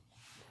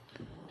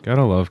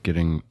Gotta love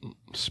getting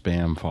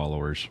spam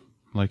followers.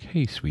 Like,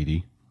 hey,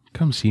 sweetie,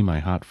 come see my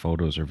hot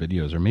photos or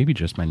videos, or maybe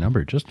just my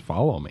number. Just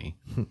follow me.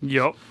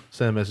 Yep.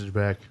 Send a message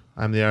back.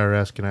 I'm the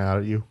IRS. Can I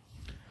audit you?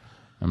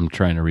 I'm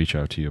trying to reach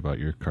out to you about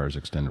your car's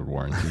extended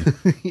warranty.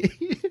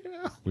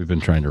 We've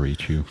been trying to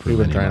reach you for We've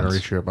been many trying months. to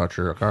reach you about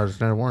your car's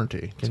extended warranty.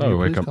 Can That's how you I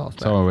wake please up. call us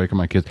That's how I back? wake up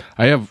my kids.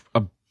 I have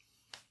a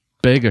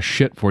bag of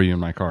shit for you in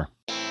my car.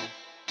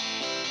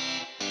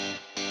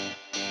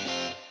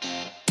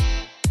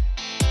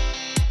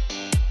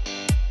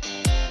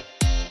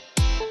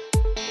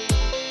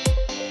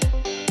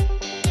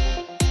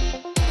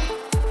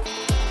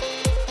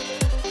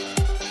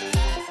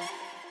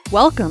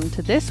 Welcome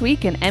to This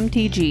Week in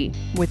MTG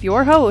with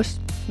your hosts,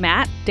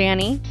 Matt,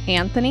 Danny,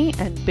 Anthony,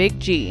 and Big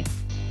G.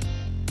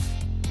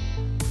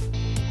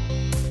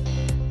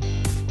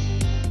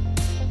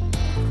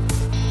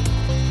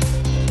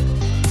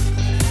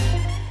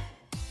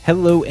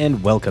 Hello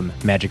and welcome,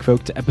 Magic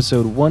Folk, to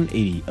episode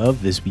 180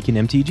 of This Week in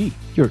MTG,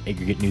 your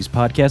aggregate news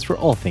podcast for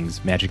all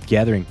things Magic the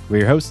Gathering. We're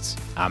your hosts.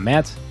 I'm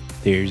Matt.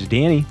 There's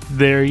Danny.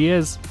 There he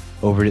is.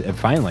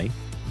 Finally.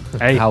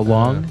 Hey. How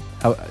long?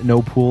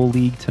 No pool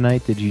league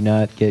tonight? Did you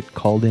not get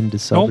called in to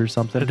sub Nope, or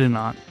something? I did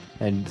not.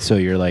 And so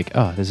you're like,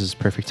 oh, this is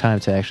perfect time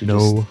to actually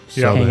No. just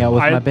Yeah. hang out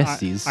with I, my I-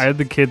 besties. I had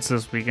the kids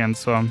this weekend,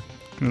 so I'm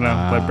going to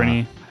let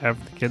Brittany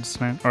have the kids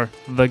tonight. Or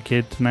the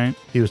kid tonight.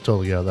 He was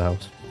totally out of the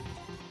house.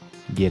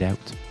 Get out.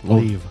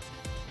 Leave.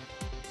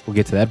 We'll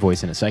get to that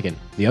voice in a second.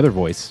 The other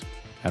voice,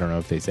 I don't know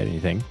if they said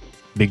anything.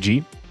 Big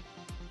G.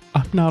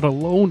 I'm not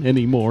alone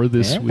anymore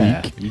this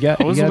Yeah, week, You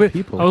got, I was, you got with,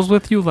 people. I was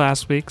with you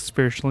last week,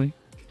 spiritually.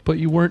 but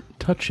you weren't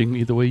touching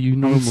me the way you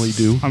normally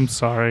do. I'm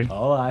sorry.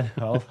 Hold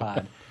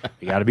on.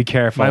 You got to be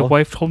careful. My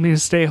wife told me to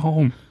stay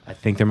home. I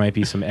think there might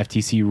be some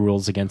FTC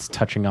rules against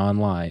touching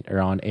online or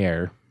on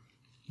air.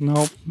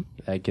 Nope.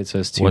 That gets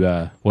us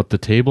to What the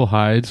table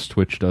hides,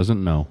 Twitch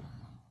doesn't know.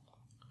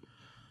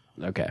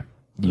 okay.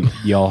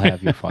 You all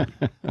have your fun.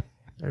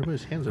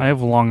 Everybody's hands I are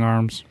have long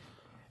arms.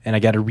 And I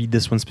got to read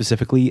this one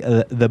specifically.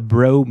 The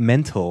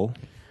Bromental.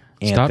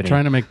 Stop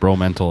trying to make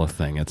Bromental a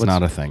thing. It's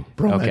not a thing.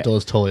 Bromental Okay.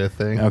 is totally a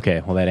thing.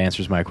 Okay, well that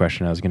answers my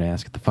question. I was going to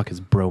ask, what the fuck is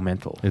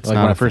Bromental? It's like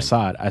not when I a first thing.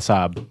 saw it, I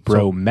saw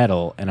Bro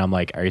Metal, and I'm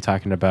like, are you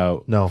talking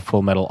about No.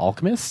 Full Metal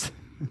Alchemist?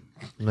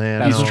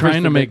 Man, He's He's no.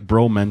 trying to make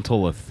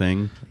Bromental a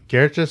thing.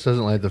 Garrett just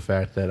doesn't like the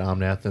fact that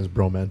Omnath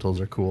Bromentals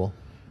are cool.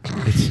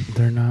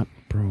 They're not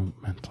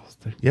Bromentals.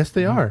 They're Yes,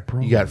 they not are.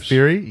 You got bros.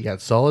 Fury, you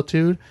got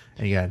Solitude,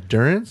 and you got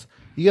Endurance.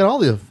 You got all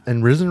the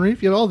and Risen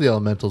Reef. You got all the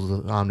elementals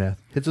of Omnath.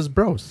 It's his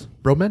bros,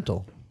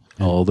 Bromental.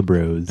 All the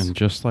bros. And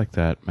just like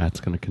that, Matt's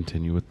going to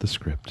continue with the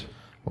script.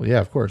 Well, yeah,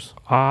 of course.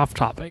 Off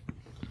topic.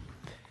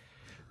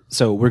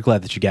 So we're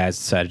glad that you guys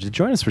decided to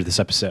join us for this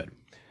episode.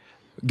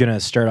 Gonna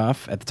start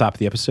off at the top of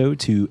the episode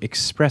to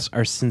express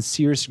our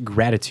sincerest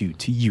gratitude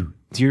to you,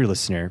 dear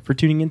listener, for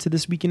tuning into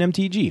This Week in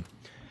MTG.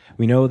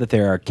 We know that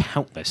there are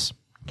countless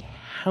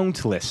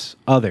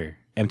other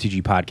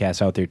MTG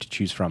podcasts out there to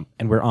choose from,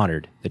 and we're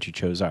honored that you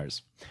chose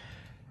ours.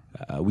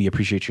 We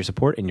appreciate your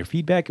support and your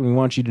feedback, and we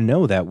want you to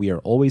know that we are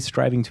always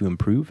striving to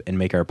improve and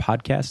make our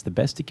podcast the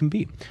best it can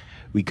be.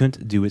 We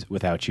couldn't do it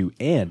without you,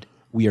 and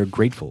we are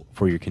grateful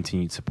for your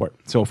continued support.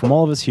 So from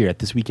all of us here at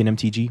This Week in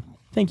MTG,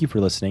 thank you for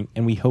listening,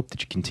 and we hope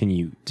that you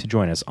continue to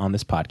join us on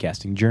this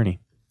podcasting journey.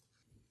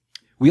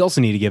 We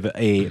also need to give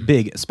a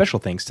big special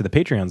thanks to the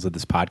Patreons of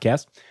this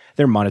podcast.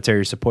 Their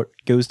monetary support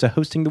goes to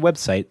hosting the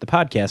website, the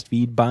podcast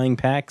feed, buying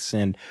packs,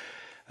 and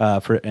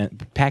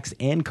packs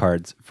and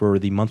cards for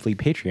the monthly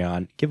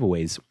Patreon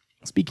giveaways.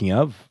 Speaking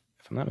of,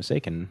 if I'm not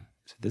mistaken,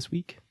 is it this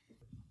week?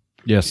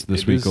 Yes,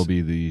 this It week is- will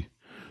be the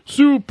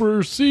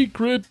super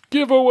secret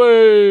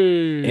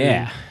giveaway.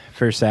 Yeah.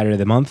 First Saturday of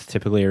the month,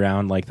 typically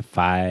around like the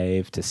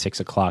 5 to 6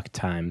 o'clock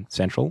time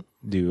central,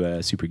 do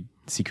a super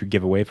secret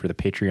giveaway for the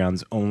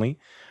Patreons only,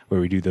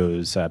 where we do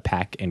those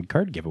pack and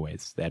card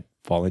giveaways that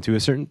fall into a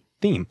certain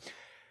theme.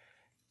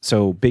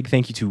 So big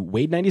thank you to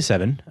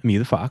Wade97, Amu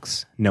the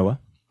Fox, Noah,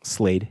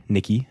 Slade,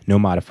 Nikki, No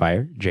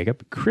Modifier,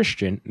 Jacob,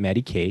 Christian,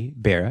 Maddie K,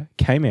 Bera,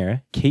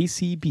 Chimera,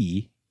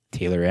 KCB,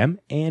 Taylor M,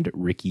 and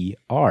Ricky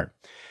R.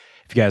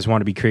 If you guys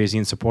want to be crazy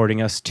and supporting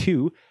us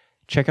too,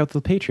 check out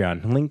the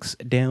Patreon. Links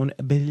down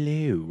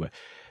below.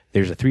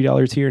 There's a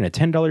 $3 tier and a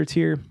 $10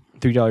 tier.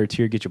 $3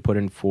 tier gets you put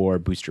in for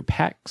booster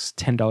packs.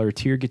 $10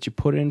 tier gets you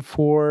put in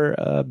for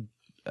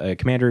a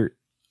Commander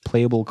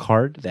playable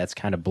card that's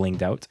kind of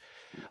blinged out.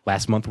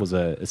 Last month was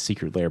a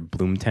Secret Lair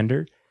Bloom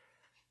Tender.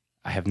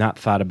 I have not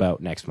thought about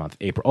next month,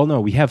 April. Oh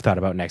no, we have thought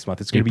about next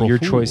month. It's going to be April your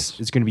Fools. choice.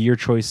 It's going to be your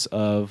choice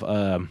of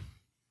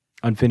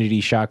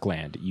Infinity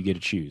Shockland. You get to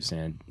choose,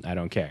 and I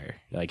don't care.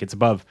 Like it's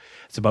above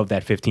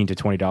that $15 to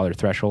 $20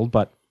 threshold,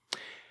 but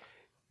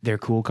they're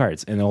cool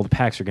cards, and all the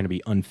packs are going to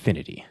be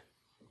Infinity.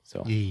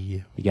 So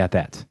Yeah. we got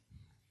that.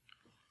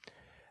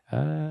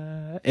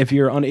 If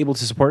you're unable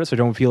to support us or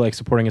don't feel like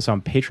supporting us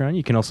on Patreon,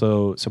 you can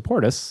also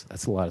support us.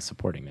 That's a lot of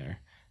supporting there.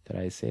 Did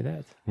I say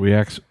that? We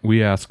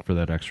ask for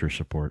that extra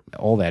support.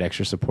 All that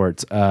extra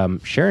support.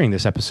 Sharing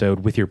this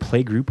episode with your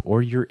play group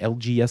or your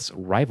LGS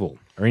rival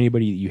or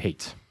anybody that you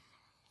hate.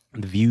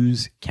 The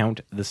views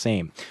count the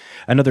same.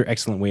 Another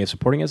excellent way of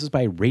supporting us is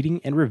by rating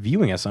and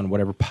reviewing us on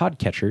whatever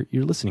podcatcher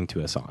you're listening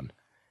to us on.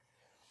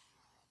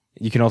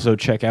 You can also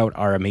check out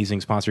our amazing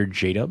sponsor,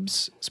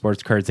 J-Dubs,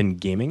 Sports Cards and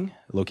Gaming,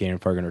 located in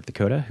Fargo, North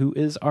Dakota, who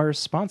is our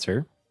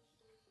sponsor.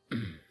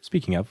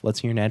 Speaking of, let's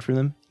hear an ad from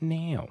them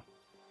now.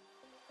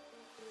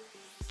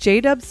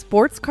 J-Dubs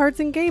Sports Cards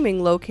and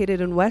Gaming, located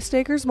in West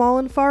Acres Mall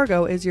in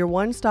Fargo, is your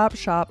one-stop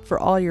shop for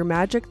all your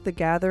Magic the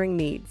Gathering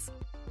needs.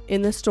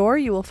 In the store,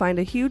 you will find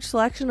a huge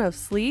selection of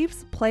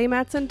sleeves,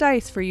 playmats, and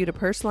dice for you to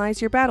personalize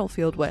your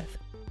battlefield with.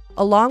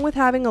 Along with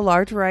having a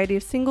large variety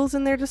of singles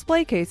in their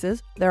display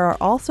cases, there are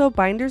also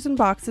binders and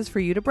boxes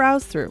for you to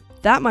browse through.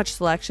 That much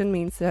selection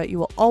means that you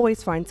will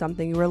always find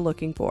something you are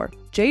looking for.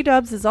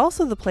 J-Dubs is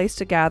also the place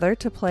to gather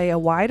to play a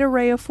wide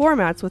array of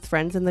formats with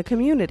friends in the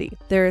community.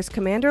 There is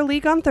Commander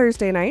League on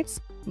Thursday nights,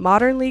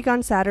 Modern League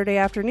on Saturday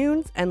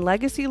afternoons, and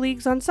Legacy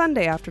Leagues on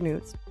Sunday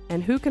afternoons.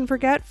 And who can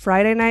forget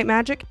Friday Night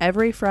Magic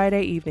every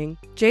Friday evening?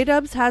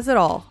 J-Dubs has it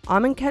all,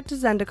 Amonkhet to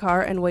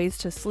Zendikar, and ways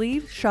to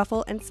sleeve,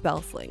 shuffle, and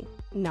spell sling.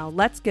 Now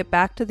let's get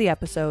back to the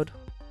episode.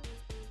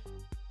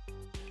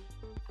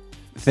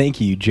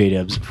 Thank you,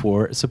 J-Dubs,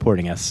 for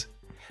supporting us.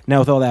 Now,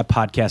 with all that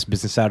podcast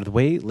business out of the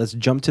way, let's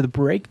jump to the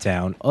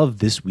breakdown of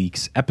this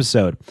week's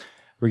episode.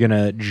 We're going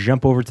to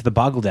jump over to the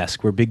Boggle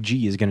Desk, where Big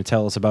G is going to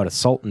tell us about a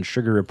Salt and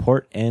Sugar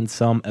report and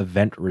some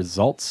event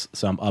results,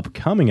 some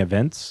upcoming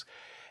events.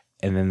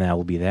 And then that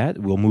will be that.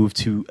 We'll move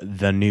to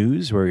the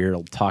news, where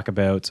we'll talk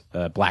about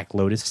Black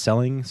Lotus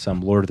selling,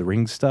 some Lord of the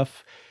Rings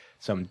stuff,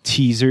 some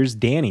teasers.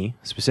 Danny,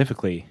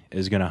 specifically,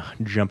 is going to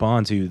jump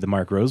on to the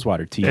Mark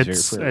Rosewater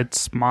teaser.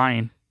 It's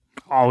mine.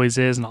 Always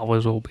is and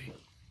always will be.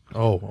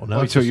 Oh,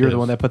 no. So you're the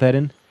one that put that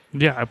in?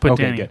 Yeah, I put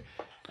Danny. Good.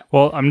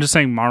 Well, I'm just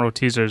saying Maro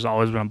teaser has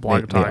always been a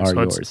blog talk, are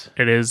so yours.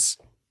 it is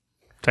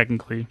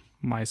technically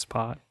my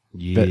spot.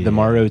 Yeah. The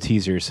Maro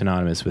teaser is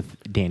synonymous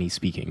with Danny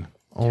speaking.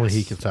 Only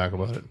he can talk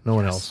about it. No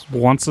one else.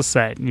 Once a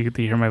set, you get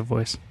to hear my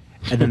voice.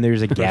 And then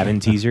there's a Gavin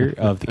teaser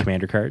of the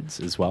Commander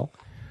cards as well.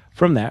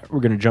 From that,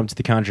 we're going to jump to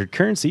the Conjured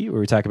Currency, where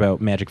we talk about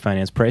Magic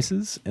Finance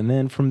prices. And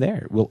then from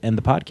there, we'll end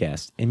the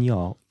podcast, and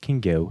y'all can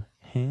go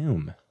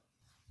home.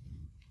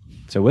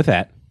 So with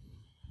that,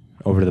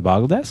 over to the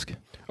Boggle Desk.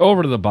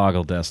 Over to the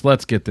Boggle Desk.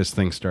 Let's get this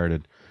thing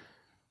started.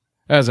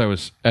 As I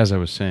was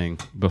saying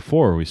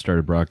before we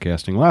started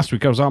broadcasting, last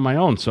week I was on my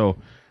own, so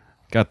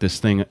got this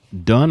thing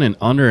done in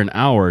under an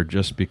hour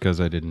just because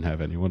I didn't have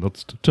anyone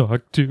else to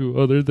talk to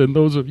other than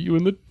those of you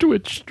in the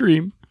Twitch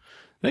stream.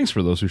 Thanks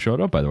for those who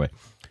showed up, by the way.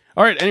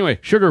 All right, anyway,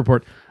 Sugar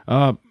Report.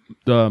 The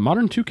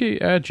Modern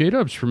 2K at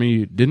J-Dubs for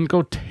me didn't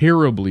go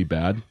terribly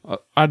bad.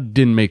 I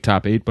didn't make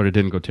top 8, but it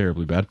didn't go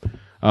terribly bad.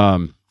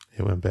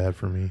 It went bad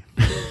for me.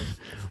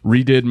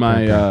 Redid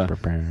my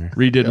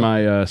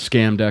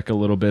scam deck a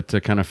little bit to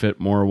kind of fit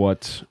more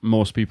what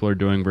most people are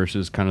doing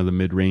versus kind of the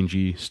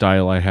mid-rangey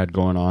style I had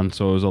going on.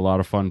 So it was a lot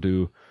of fun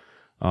to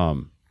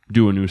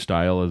do a new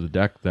style of the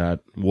deck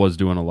that was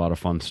doing a lot of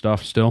fun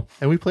stuff still.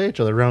 And we played each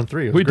other round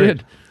 3. We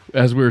did.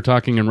 As we were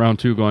talking in round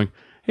 2 going,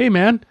 hey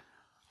man,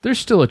 there's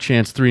still a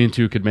chance 3 and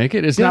 2 could make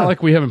it. It's not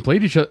like we haven't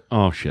played each other.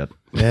 Oh shit.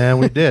 Yeah,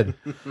 we did.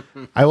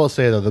 I will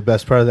say though, the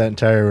best part of that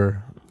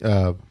entire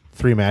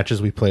 3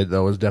 matches we played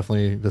though was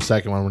definitely the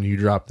second one when you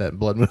dropped that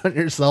blood moon on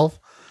yourself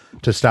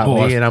to stop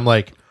me, and I'm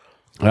like,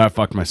 I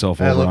fucked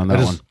myself over on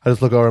that one. I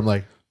just look over, I'm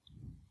like,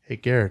 hey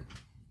Garrett,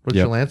 what's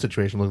your land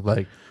situation look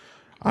like?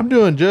 I'm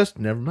doing just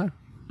never mind.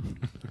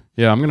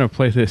 Yeah, I'm gonna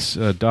play this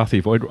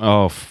Dothy Void.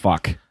 Oh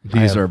fuck,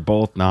 these are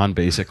both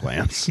non-basic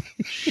lands.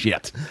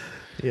 Shit.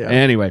 Yeah.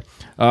 Anyway,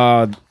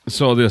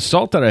 so the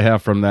assault that I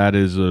have from that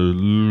is a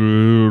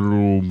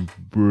little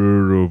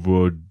bit of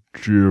a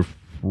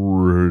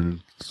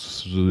different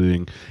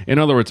thing. In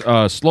other words,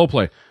 slow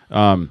play.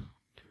 I'm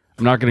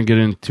not going to get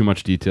into too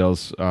much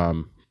details,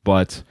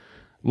 but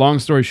long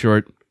story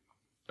short,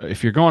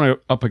 if you're going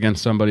up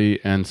against somebody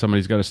and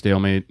somebody's got a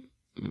stalemate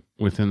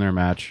within their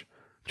match,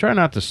 try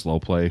not to slow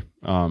play.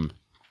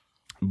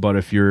 But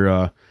if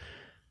you're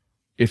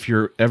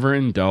ever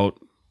in doubt,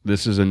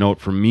 this is a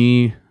note from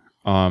me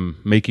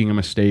making a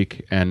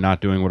mistake and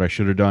not doing what I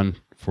should have done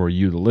for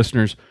you, the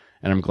listeners.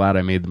 And I'm glad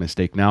I made the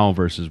mistake now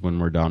versus when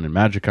we're down in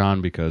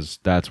MagicCon, because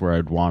that's where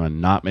I'd want to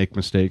not make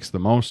mistakes the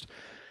most.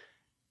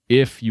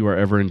 If you are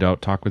ever in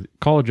doubt,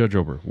 call a judge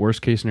over.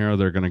 Worst case scenario,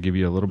 they're going to give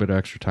you a little bit of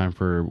extra time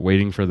for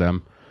waiting for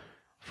them,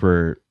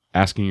 for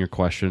asking your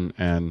question.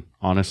 And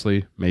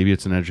honestly, maybe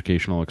it's an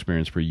educational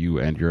experience for you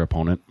and your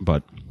opponent,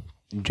 but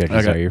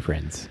Judges are your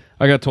friends.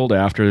 I got told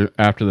after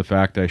the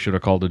fact I should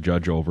have called a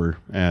judge over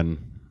and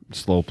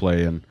slow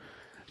play, and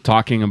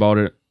talking about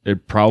it,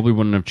 it probably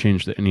wouldn't have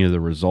changed any of the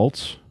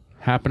results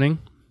happening,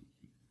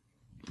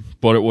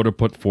 but it would have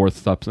put forth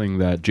something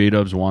that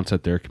J-Dubs wants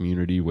at their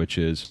community, which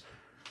is,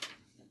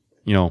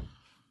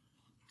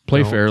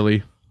 play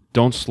fairly.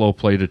 Don't slow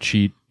play to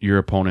cheat your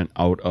opponent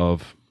out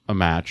of a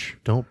match.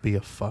 Don't be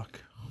a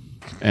fuck.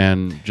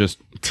 And just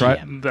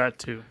try that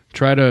too.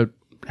 Try to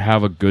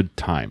have a good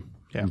time.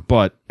 Yeah.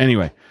 But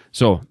anyway,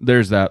 so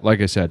there's that.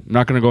 Like I said, I'm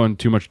not going to go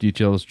into too much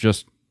details.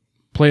 Just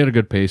play at a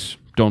good pace.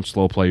 Don't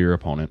slow play your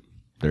opponent.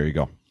 there you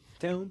go.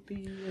 Don't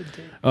be a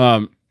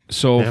dick.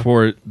 So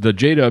for the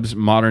J-Dubs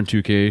Modern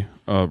 2K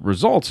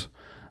results,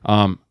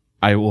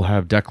 I will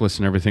have deck lists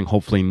and everything.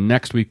 Hopefully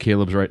next week,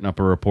 Caleb's writing up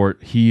a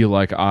report. He,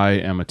 like I,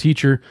 am a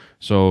teacher,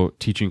 so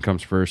teaching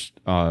comes first.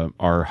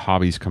 Our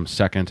hobbies come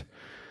second.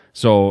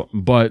 So,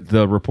 but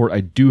the report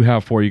I do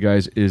have for you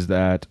guys is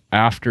that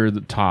after the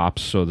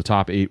tops, so the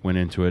top 8 went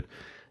into it,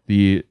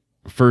 the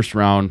first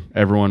round,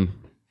 everyone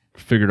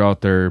figured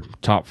out their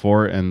top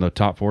 4, and the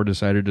top 4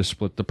 decided to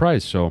split the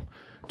prize. So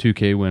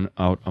 2K went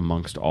out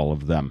amongst all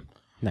of them.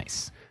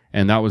 Nice.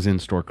 And that was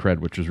in-store cred,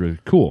 which was really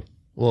cool.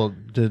 Well,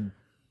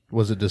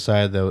 was it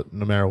decided that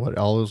no matter what,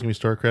 all it was going to be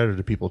store credit, or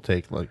did people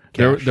take like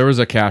cash? There was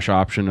a cash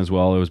option as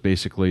well. It was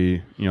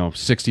basically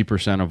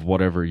 60% of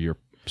whatever your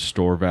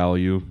store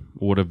value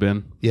would have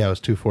been. Yeah, it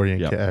was $240 in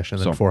Yep. cash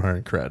and then $400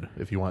 in cred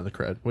if you wanted the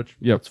cred, which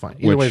that's fine.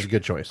 Either way is a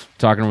good choice.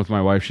 Talking with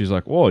my wife, she's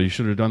like, "Well, you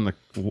should have done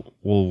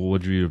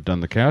would you have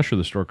done the cash or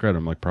the store credit?"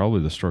 I'm like,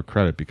 "Probably the store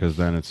credit, because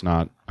then it's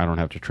not. I don't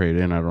have to trade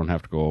in. I don't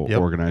have to go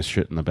organize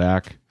shit in the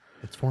back.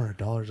 It's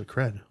 $400 a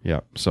cred.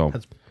 Yeah. So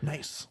That's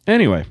nice.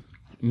 anyway,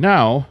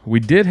 now we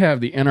did have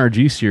the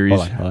NRG series.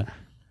 Hold on.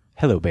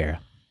 Hello,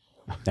 Bera.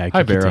 Now you Hi,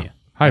 can Bera. continue.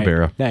 Hi, Now-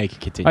 Bera. Now you can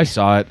continue. I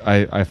saw it.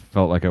 I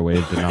felt like I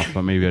waved enough,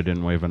 but maybe I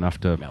didn't wave enough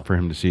for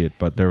him to see it.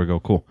 But there we go.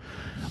 Cool.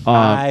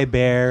 Hi,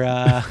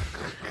 Bera.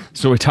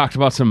 So we talked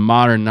about some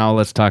modern. Now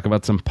let's talk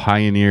about some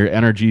Pioneer.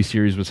 NRG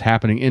series was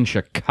happening in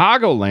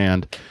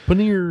Chicagoland.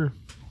 Pioneer.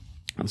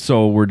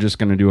 So we're just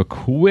going to do a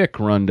quick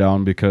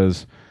rundown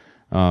because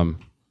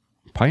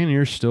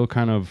Pioneer's still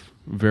kind of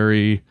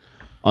very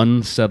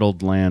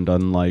unsettled land,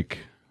 unlike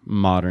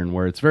modern,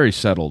 where it's very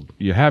settled.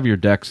 You have your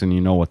decks and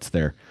you know what's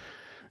there.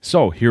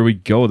 So here we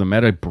go. The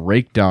meta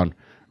breakdown.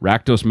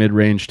 Rakdos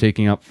mid-range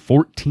taking up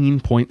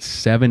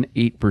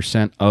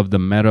 14.78% of the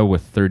meta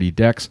with 30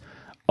 decks.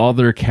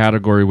 Other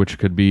category, which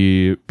could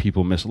be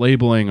people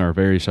mislabeling or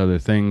various other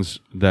things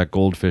that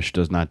Goldfish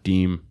does not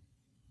deem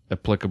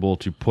applicable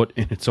to put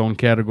in its own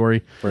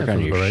category. Work on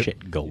your right.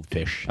 shit,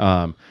 Goldfish.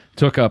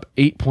 Took up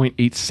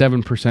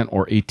 8.87%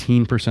 or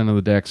 18% of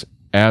the decks.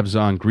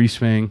 Abzon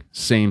Greasefang,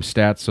 same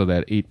stats, so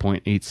that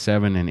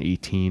 8.87 and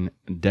 18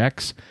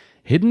 decks.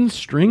 Hidden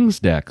Strings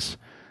decks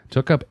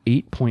took up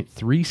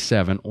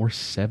 8.37 or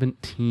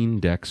 17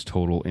 decks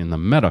total in the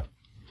meta.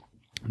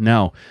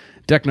 Now,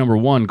 deck number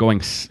 1 going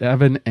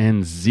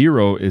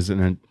 7-0 is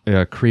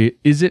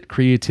Is It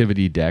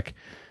Creativity deck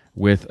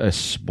with a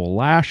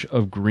splash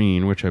of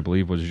green, which I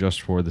believe was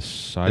just for the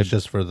side. It's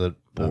just for the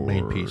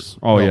main piece.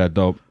 Oh, Well, yeah,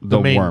 the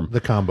main, worm.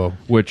 the combo.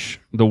 Which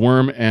the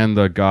worm and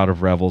the God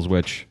of Revels,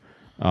 which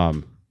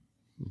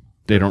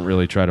they don't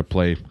really try to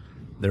play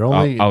They're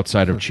only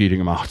outside of cheating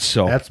them out.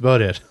 So That's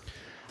about it.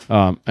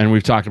 and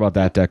we've talked about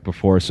that deck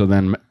before. So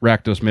then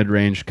Rakdos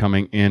midrange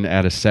coming in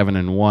at a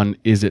 7-1.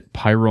 Is It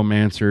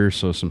Pyromancer?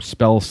 So some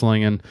spell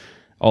slinging.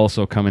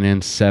 Also coming in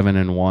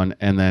 7-1,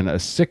 and then a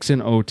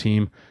 6-0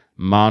 team,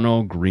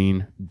 Mono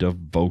Green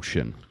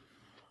Devotion.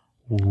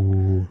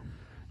 Ooh.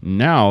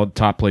 Now,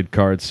 top played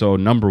cards. So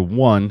number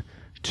 1,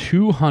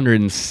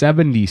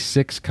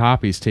 276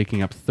 copies,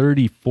 taking up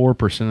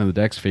 34% of the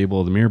decks. Fable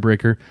of the Mirror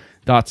Breaker.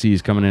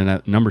 Thoughtseize coming in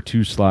at number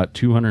 2 slot,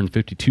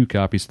 252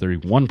 copies,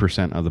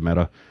 31% of the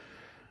meta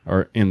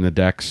are in the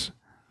decks.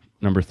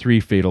 Number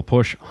 3, Fatal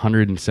Push,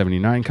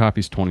 179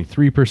 copies,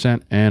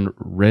 23%, and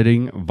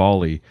Redding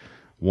Volley,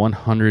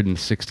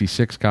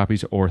 166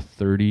 copies, or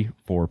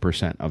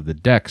 34% of the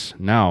decks.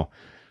 Now,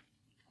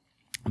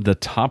 the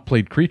top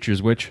played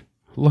creatures, which,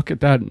 look at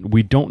that,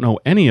 we don't know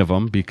any of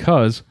them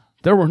because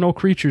there were no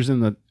creatures in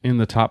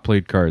the top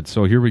played cards.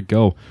 So here we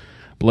go.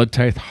 Blood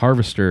Tithe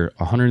Harvester,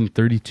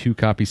 132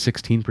 copies,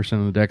 16%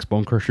 of the decks.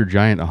 Bone Crusher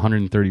Giant,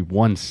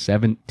 131,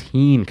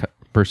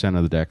 17%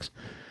 of the decks.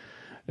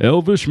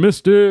 Elvish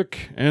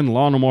Mystic and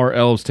Lawnmower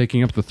Elves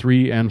taking up the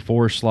 3 and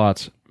 4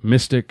 slots.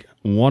 Mystic,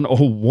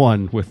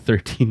 101 with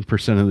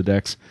 13% of the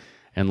decks.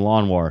 And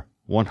Lawnmower,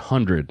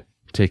 100,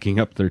 taking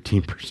up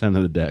 13%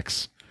 of the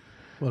decks.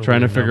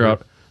 Trying to figure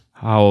out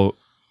how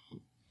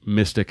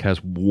Mystic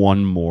has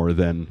one more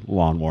than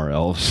Lawnmower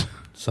Elves.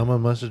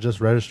 Someone must have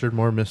just registered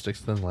more Mystics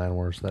than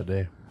Landwars that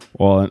day.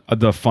 Well,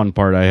 the fun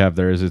part I have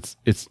there is it's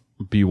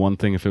be one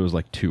thing if it was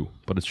like 2,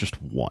 but it's just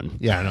 1.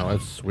 Yeah, I know.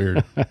 It's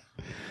weird.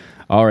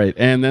 All right,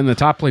 and then the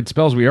top played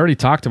spells, we already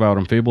talked about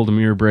them. Fable the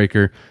Mirror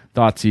Breaker,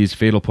 Thoughtseize,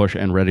 Fatal Push,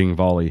 and Redding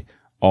Volley.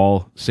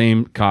 All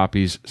same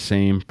copies,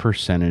 same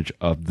percentage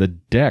of the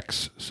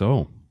decks.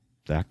 So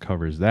that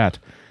covers that.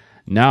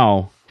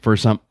 Now for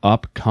some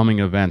upcoming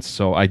events.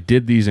 So I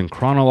did these in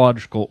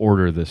chronological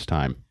order this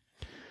time.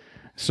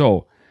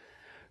 So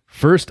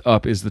first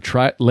up is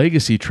the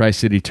Legacy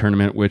Tri-City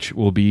Tournament, which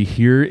will be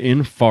here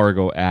in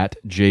Fargo at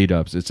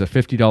J-Dubs. It's a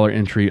 $50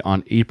 entry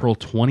on April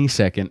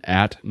 22nd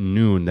at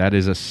noon. That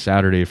is a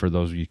Saturday for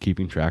those of you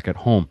keeping track at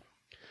home.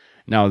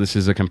 Now, this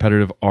is a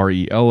competitive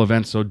REL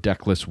event, so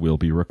deck lists will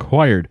be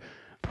required.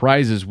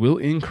 Prizes will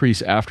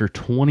increase after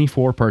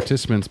 24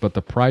 participants, but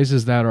the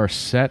prizes that are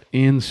set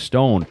in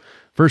stone.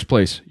 First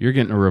place, you're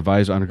getting a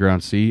revised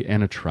Underground Sea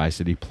and a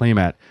Tri-City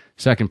playmat.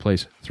 Second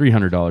place,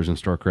 $300 in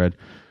store cred.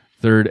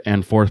 Third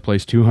and fourth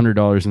place,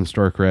 $200 in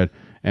store cred.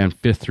 And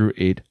 5th through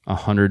 8th,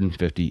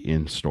 $150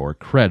 in store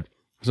cred.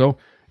 So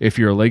if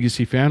you're a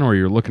Legacy fan or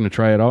you're looking to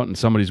try it out and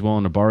somebody's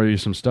willing to borrow you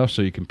some stuff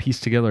so you can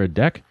piece together a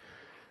deck,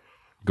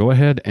 go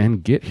ahead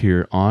and get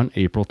here on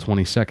April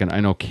 22nd. I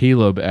know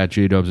Caleb at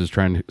JDubs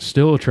is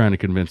still trying to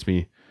convince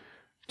me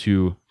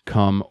to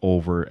come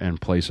over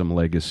and play some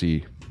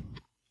Legacy,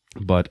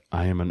 but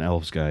I am an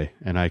Elves guy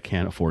and I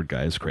can't afford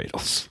Gaia's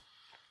Cradles.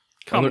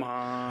 Come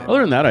on. Other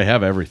than that, I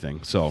have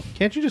everything. So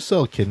Can't you just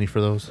sell a kidney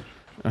for those?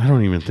 I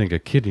don't even think a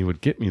kidney would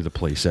get me the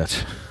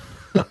playset.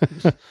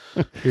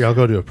 Here, I'll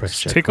go do a price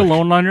check. Take a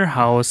loan on your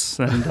house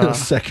and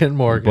second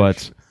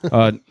mortgage.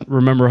 But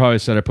remember how I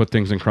said I put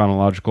things in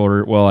chronological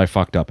order? Well, I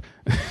fucked up.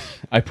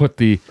 I put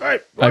the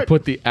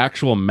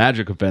actual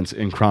Magic events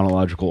in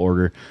chronological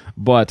order,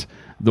 but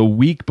the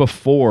week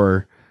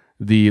before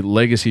the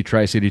Legacy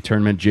Tri-City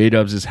Tournament,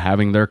 J-Dubs is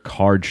having their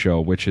card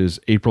show, which is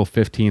April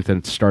 15th, and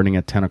it's starting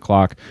at 10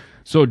 o'clock.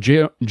 So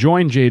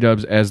join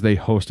J-Dubs as they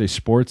host a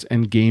sports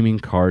and gaming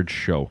card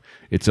show.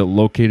 It's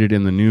located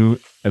in the new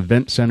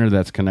event center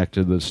that's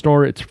connected to the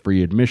store. It's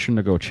free admission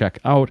to go check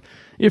out.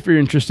 If you're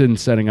interested in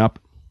setting up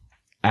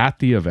at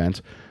the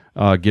event,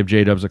 give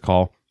J-Dubs a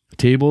call.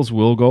 Tables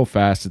will go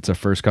fast. It's a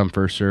first come,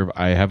 first serve.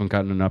 I haven't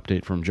gotten an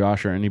update from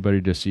Josh or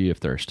anybody to see if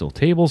there are still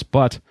tables,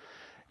 but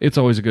it's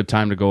always a good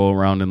time to go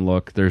around and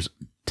look. There's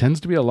tends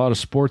to be a lot of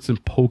sports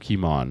and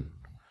Pokemon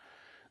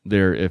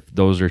there, if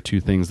those are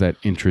two things that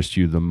interest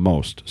you the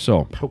most.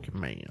 So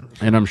Pokemon.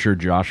 And I'm sure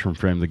Josh from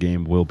Frame the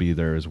Game will be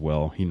there as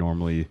well. He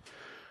normally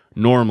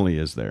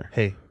is there.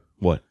 Hey,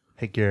 What?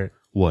 Garrett.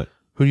 What?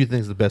 Who do you think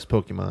is the best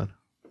Pokemon?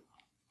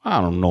 I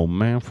don't know,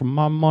 man. For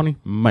my money,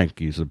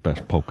 Mankey's the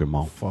best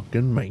Pokemon.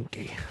 Fucking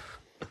Mankey.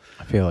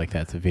 I feel like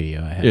that's a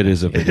video. It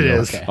is a video. It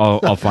is. Okay.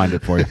 I'll find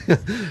it for you.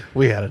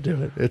 We had to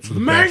do it. It's the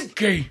best.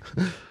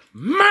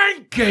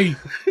 Mankey!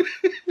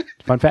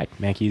 Fun fact,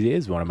 Mankey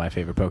is one of my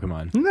favorite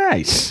Pokemon.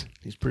 Nice.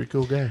 He's a pretty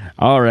cool guy.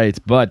 All right,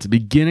 but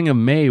beginning of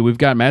May, we've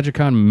got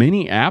MagicCon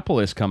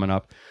Minneapolis coming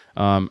up.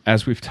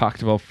 As we've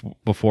talked about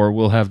before,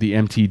 we'll have the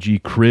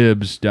MTG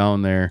Cribs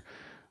down there.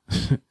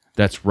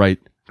 That's right,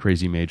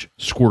 Crazy Mage.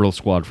 Squirrel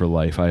Squad for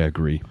life, I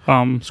agree.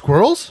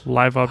 Squirrels?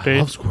 live I update.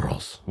 love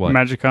squirrels. What?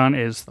 MagicCon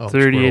is Oh,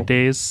 38 squirrel.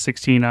 days,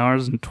 16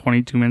 hours, and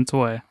 22 minutes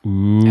away.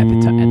 Ooh, At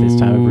this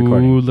time of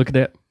recording. Look at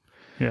that.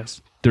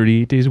 Yes.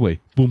 38 days away.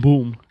 Boom,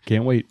 boom.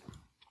 Can't wait.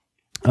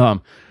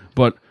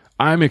 But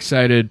I'm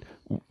excited.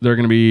 There are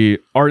going to be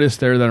artists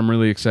there that I'm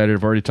really excited.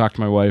 I've already talked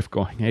to my wife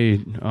going, hey,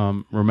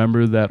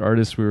 remember that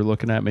artist we were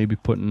looking at maybe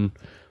putting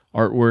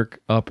artwork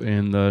up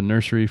in the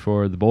nursery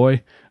for the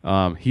boy?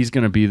 He's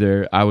going to be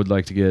there. I would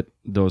like to get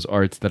those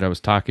arts that I was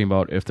talking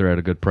about, if they're at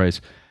a good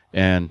price,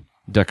 and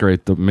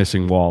decorate the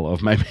missing wall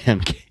of my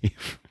man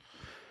cave.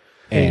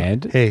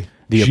 And Hey,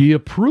 She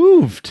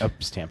approved. a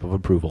stamp of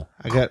approval.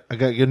 I got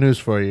good news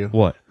for you.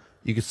 What?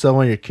 You could sell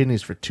one of your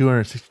kidneys for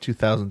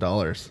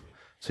 $262,000.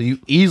 So you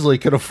easily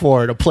could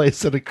afford a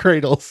place in the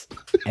cradles.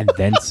 And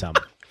then some.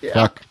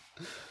 Fuck.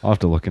 I'll have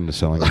to look into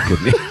selling a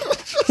kidney.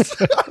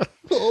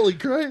 Holy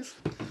Christ.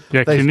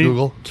 Yeah, Thanks,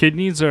 Google.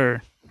 kidneys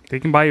they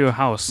can buy you a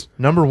house.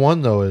 Number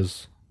one, though,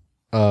 is...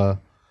 this How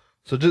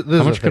is much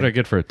the could thing. I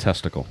get for a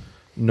testicle?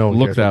 No one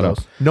Look cares that about up.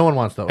 those. No one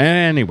wants those.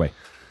 Anyway,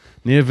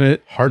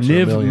 Hearts are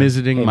a million.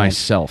 visiting Hey, man,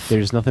 myself.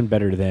 There's nothing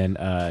better than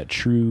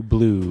true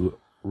blue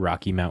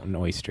Rocky Mountain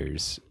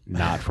oysters,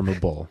 not from a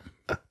bull.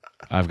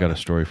 I've got a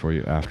story for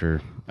you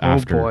after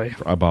boy.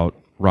 about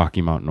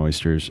Rocky Mountain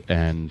oysters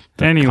and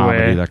the Anyway.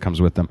 comedy that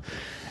comes with them.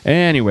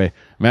 Anyway,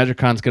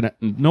 MagicCon's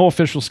no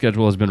official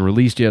schedule has been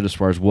released yet as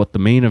far as what the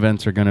main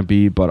events are going to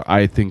be, but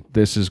I think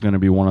this is going to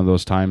be one of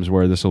those times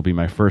where this will be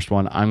my first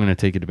one. I'm going to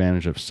take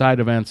advantage of side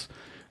events,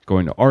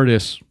 going to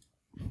artists,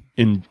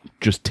 in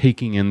just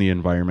taking in the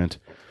environment.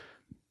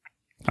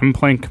 I'm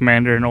playing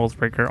Commander and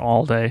Oathbreaker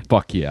all day.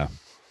 Fuck yeah.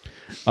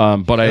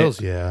 But Hells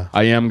yeah.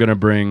 I am going to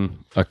bring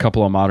a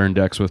couple of modern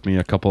decks with me,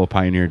 a couple of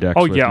Pioneer decks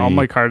Oh with yeah, me. all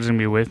my cards are gonna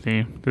be with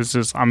me.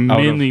 I'm Out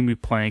of- mainly be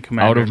playing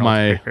Commander out of and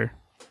my- Oathbreaker.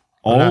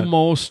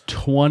 Almost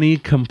 20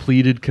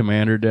 completed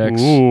Commander decks.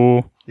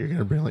 Ooh. You're going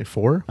to bring like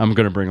 4? I'm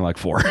going to bring like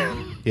 4.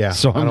 Yeah.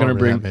 So I I'm don't going to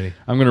bring bring that many.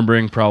 I'm going to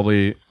bring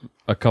probably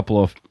a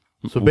couple of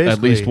So at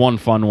basically- least one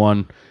fun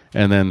one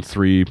and then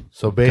 3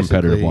 So competitive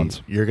basically,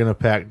 ones. you're going to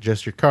pack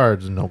just your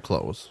cards and no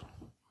clothes.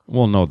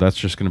 Well, no, that's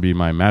just going to be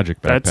my Magic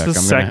backpack. That's the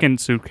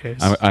second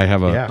suitcase. I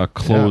have Yeah, a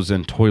clothes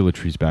and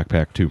toiletries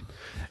backpack too.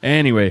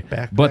 Anyway,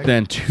 Backpack, but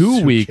then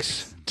 2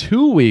 weeks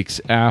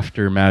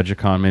after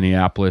MagicCon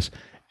Minneapolis,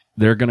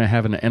 they're going to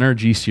have an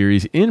NRG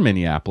series in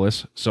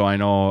Minneapolis. So I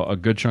know a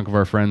good chunk of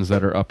our friends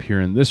that are up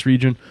here in this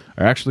region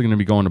are actually going to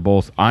be going to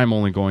both. I'm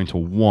only going to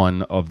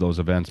one of those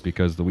events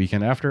because the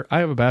weekend after, I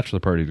have a bachelor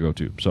party to go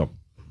to. So,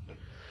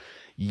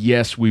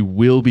 yes, we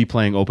will be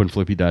playing Open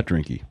Flippy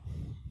Drinky.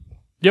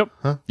 Yep.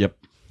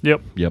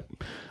 Yep.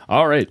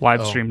 All right.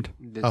 Live streamed.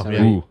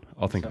 Ooh,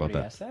 I'll think about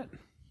that.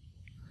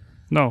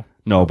 No.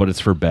 No, but it's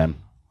for Ben,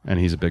 and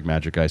he's a big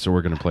Magic guy, so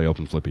we're going to play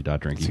Open Flippy It's a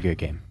Drinky. good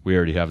game. We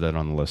already have that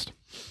on the list.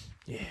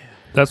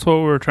 That's what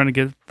we were trying to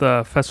get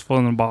the festival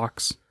in the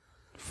box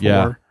for.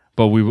 Yeah.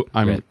 But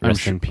I'm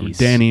Rest sure in peace.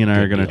 Danny and I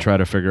are Good going to deal. try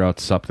to figure out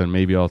something.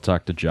 Maybe I'll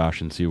talk to Josh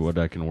and see what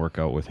I can work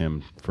out with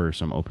him for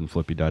some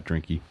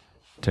openflippy.drinky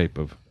type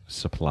of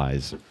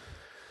supplies.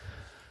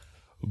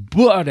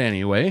 But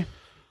anyway,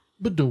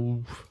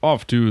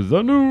 off to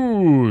the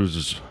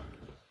news.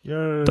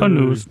 The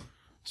news.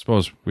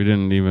 Suppose we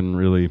didn't even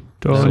really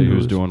The say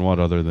who's news. doing what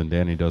other than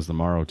Danny does the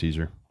Morrow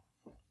teaser.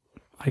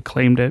 I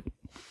claimed it.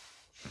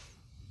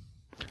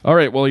 All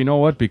right, well, you know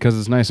what? Because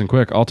it's nice and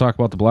quick, I'll talk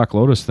about the Black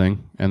Lotus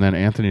thing, and then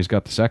Anthony's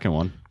got the second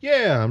one.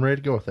 Yeah, I'm ready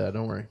to go with that.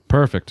 Don't worry.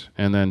 Perfect.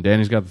 And then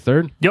Danny's got the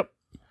third. Yep.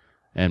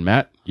 And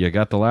Matt, you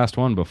got the last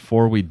one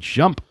before we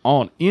jump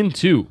on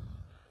into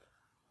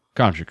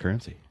Contra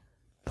Currency.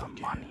 The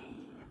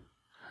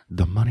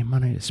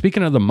money.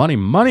 Speaking of the money,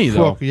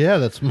 though, Fuck, yeah,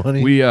 that's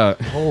money. we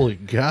Holy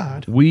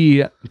God.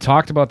 we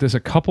talked about this a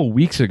couple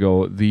weeks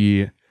ago.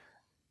 The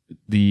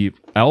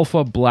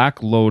Alpha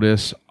Black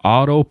Lotus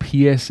Auto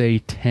PSA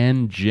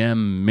 10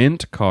 Gem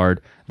Mint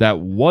card that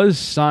was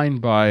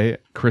signed by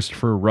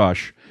Christopher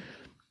Rush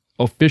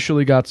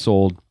officially got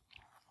sold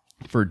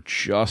for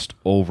just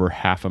over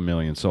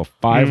 $500,000. So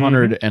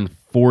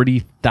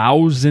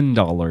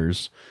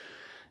 $540,000,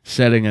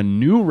 setting a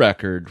new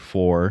record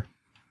for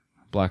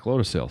Black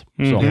Lotus sales.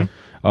 So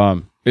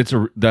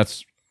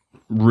that's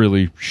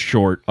really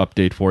short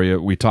update for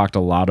you. We talked a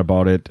lot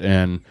about it,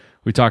 and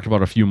we talked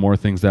about a few more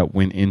things that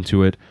went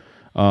into it.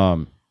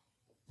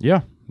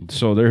 Yeah.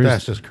 So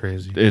That's just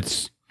crazy.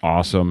 it's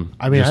awesome.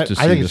 I mean, I to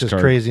see think it's this just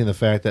card. crazy in the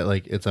fact that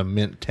like it's a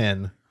Mint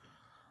 10.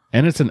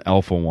 And it's an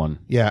alpha one.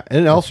 Yeah,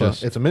 and an alpha.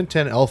 just- It's a Mint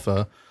 10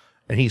 alpha,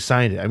 and he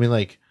signed it. I mean,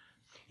 like,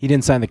 He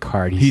didn't sign the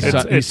card. He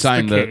signed- It's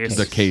signed the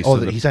the case. case. oh,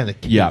 of the- he signed the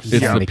case. Yeah, it's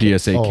Yeah. the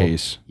PSA Oh.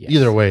 case. Yes.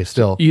 Either way,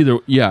 still. Either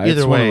it's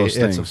Either one way, of those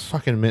it's a things.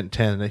 fucking Mint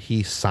 10 that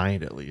he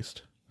signed at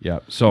least. Yeah.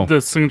 So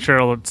The signature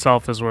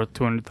itself is worth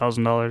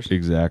 $200,000.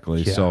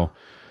 exactly. Yeah. So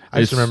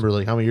I just it's- remember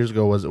like how many years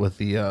ago was it with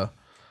the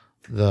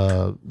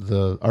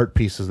art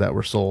pieces that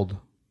were sold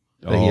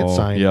that he had Oh,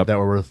 signed yep. that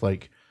were worth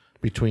like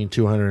between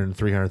 200 and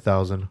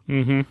 300,000.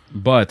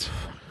 But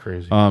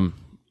Crazy.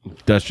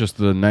 that's just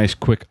the nice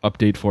quick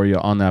update for you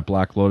on that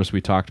Black Lotus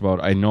we talked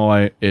about. I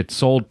know it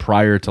sold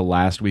prior to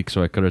last week,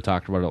 so I could have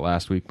talked about it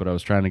last week, but I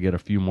was trying to get a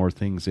few more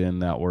things in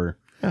that were,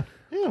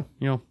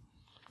 yeah.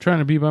 trying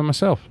to be by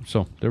myself.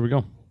 So there we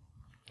go.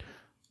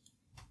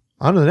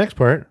 On to the next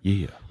part.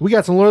 Yeah. We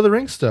got some Lord of the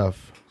Rings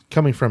stuff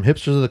coming from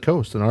Hipsters of the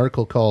Coast, an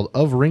article called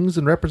Of Rings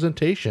and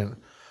Representation.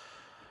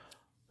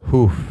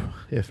 Whew.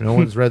 If no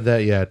one's read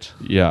that yet.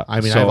 Yeah.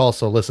 I mean, so, I've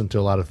also listened to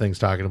a lot of things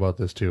talking about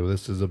this too.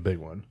 This is a big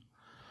one.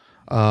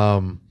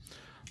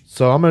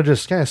 So I'm going to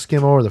just kind of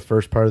skim over the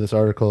first part of this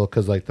article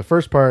because like the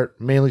first part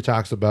mainly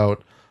talks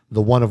about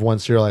the one of one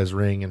serialized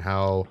ring and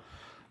how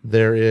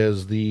there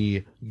is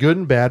the good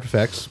and bad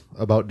effects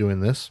about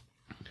doing this.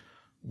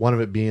 One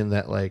of it being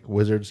that like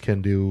wizards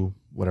can do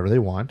whatever they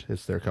want.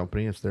 It's their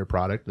company. It's their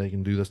product. They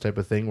can do this type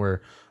of thing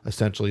where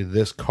essentially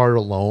this card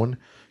alone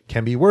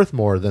can be worth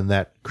more than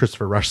that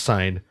Christopher Rush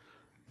signed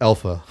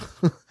Alpha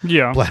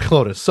Yeah. Black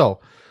Lotus. So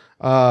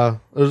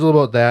there's a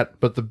little about that,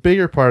 but the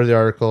bigger part of the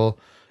article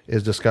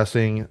is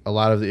discussing a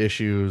lot of the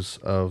issues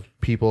of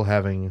people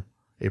having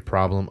a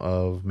problem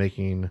of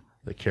making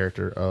the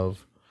character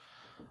of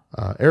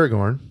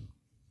Aragorn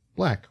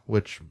black,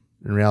 which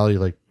in reality,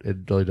 like, it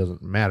really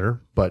doesn't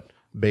matter, but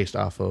based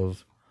off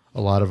of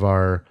a lot of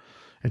our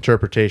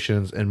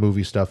interpretations and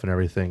movie stuff and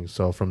everything.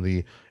 So from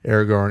the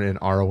Aragorn and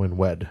Arwen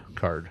wed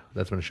card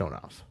that's been shown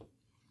off.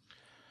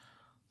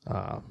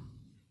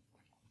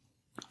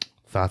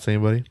 Thoughts,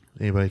 anybody?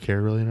 Anybody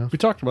care really enough? we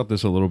talked about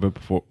this a little bit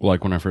before,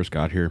 like when I first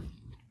got here.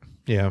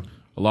 Yeah.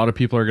 A lot of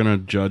people are going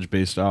to judge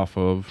based off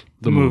of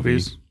the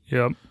movies. movie,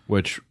 Yep.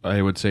 which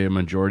I would say a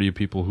majority of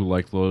people who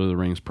like Lord of the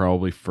Rings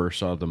probably first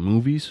saw the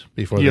movies.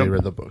 Before Yep. they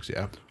read the books,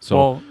 yeah. So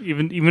Well,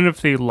 even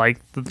if they like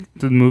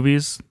the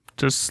movies,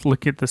 just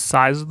look at the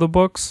size of the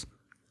books.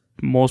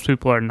 Most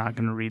people are not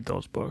going to read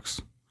those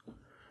books.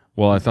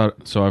 Well, I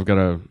thought so. I've got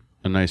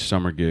a nice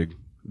summer gig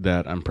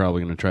that I'm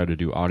probably going to try to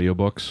do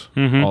audiobooks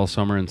all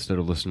summer instead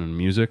of listening to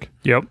music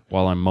Yep.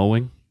 while I'm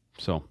mowing.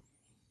 So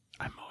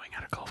I'm mowing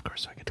at a golf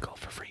course, so I get to golf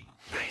for free.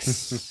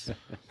 Nice.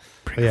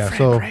 But yeah,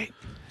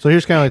 so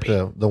here's kind of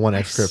like the one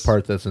excerpt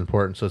part that's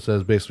important. So it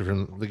says basically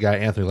from the guy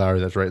Anthony Lowry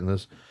that's writing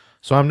this.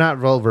 So I'm not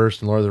well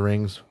versed in Lord of the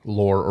Rings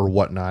lore or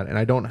whatnot, and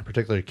I don't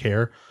particularly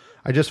care.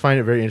 I just find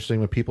it very interesting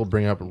when people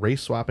bring up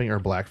race swapping or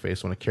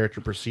blackface when a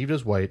character perceived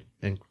as white,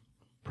 in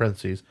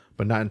parentheses,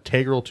 but not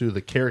integral to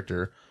the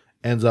character,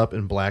 ends up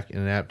in black in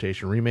an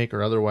adaptation, remake,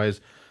 or otherwise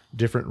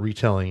different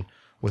retelling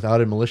without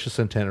a malicious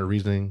intent or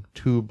reasoning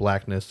to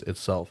blackness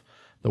itself.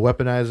 The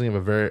weaponizing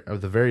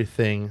of the very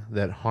thing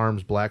that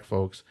harms black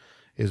folks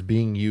is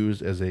being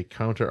used as a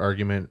counter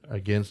argument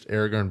against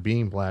Aragorn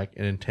being black,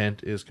 and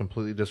intent is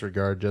completely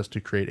disregarded just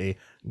to create a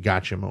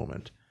gotcha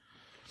moment.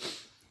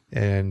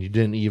 And you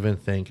didn't even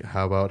think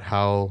about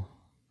how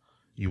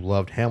you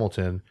loved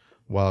Hamilton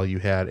while you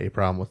had a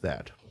problem with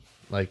that.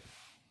 Like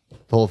the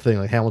whole thing,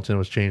 like Hamilton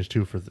was changed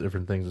too for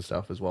different things and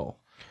stuff as well.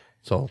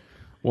 So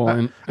Well, I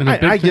and a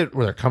big I thing- get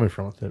where they're coming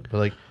from with it, but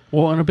like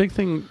Well, and a big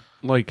thing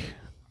like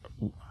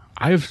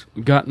I've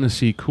gotten to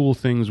see cool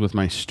things with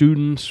my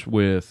students,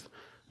 with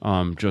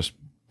just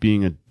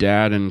being a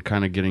dad and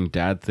kind of getting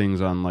dad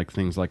things on like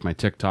things like my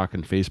TikTok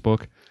and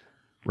Facebook.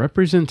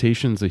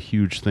 Representation's a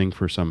huge thing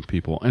for some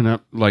people, and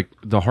like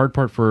the hard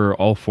part for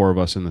all four of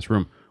us in this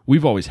room,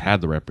 we've always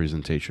had the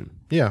representation.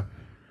 Yeah.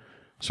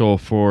 So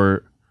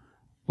for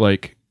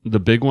like the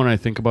big one I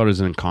think about is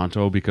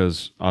Encanto,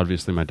 because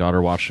obviously my daughter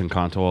watched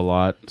Encanto a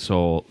lot,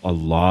 so a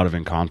lot of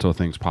Encanto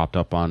things popped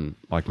up on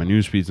like my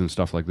news feeds and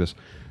stuff like this.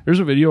 There's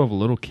a video of a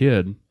little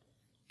kid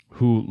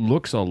who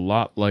looks a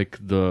lot like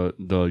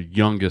the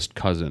youngest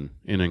cousin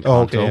in Encanto.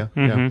 Oh, okay.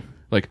 Yeah.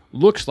 Like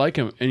looks like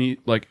him, and he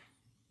like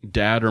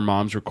dad or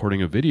mom's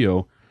recording a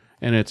video,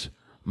 and it's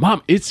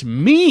Mom, it's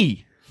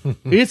me.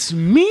 It's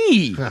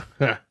me.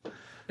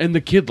 And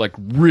the kid like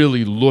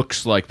really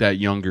looks like that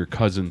younger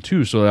cousin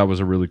too, so that was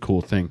a really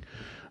cool thing.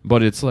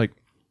 But it's like,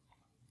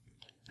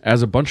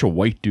 as a bunch of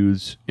white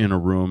dudes in a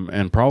room,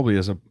 and probably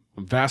as a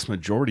vast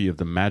majority of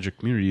the Magic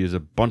community is a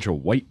bunch of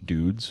white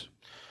dudes.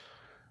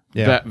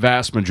 Yeah.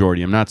 Vast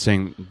majority. I'm not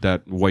saying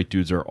that white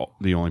dudes are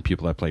the only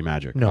people that play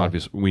Magic. No.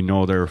 Obviously, we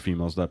know there are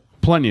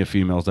plenty of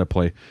females that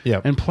play,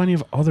 Yep. and plenty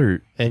of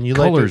other And you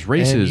colors, like to,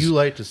 races, and you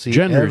like to see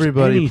genders,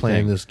 everybody anything.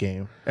 playing this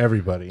game.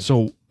 Everybody.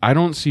 So I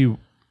don't see,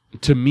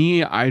 to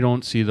me, I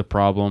don't see the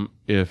problem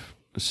if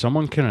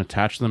someone can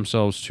attach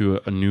themselves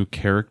to a new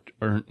character,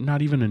 or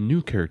not even a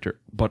new character,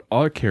 but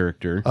a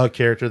character. A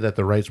character that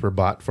the rights were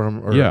bought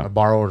from, or Yeah.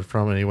 borrowed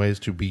from anyways,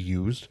 to be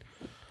used.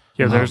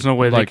 Yeah, there's no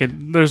way like- they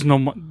could. There's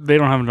no. They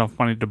don't have enough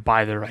money to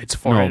buy the rights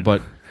for No, it.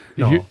 but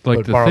No, like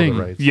but the borrow thing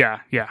the rights. yeah.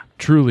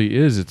 truly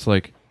is, it's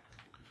like,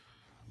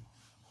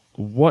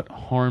 what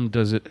harm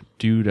does it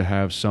do to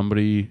have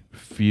somebody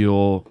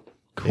feel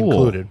cool?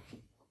 Included.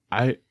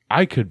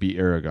 I could be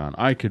Aragon.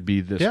 I could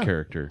be this Yeah.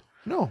 character.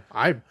 No,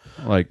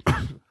 Like,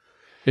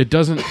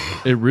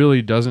 it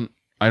really doesn't,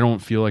 I don't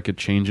feel like it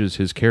changes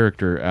his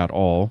character at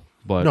all.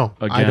 But No,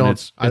 I again, don't-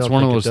 it's I don't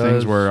one of think those it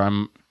things does. where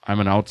I'm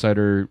an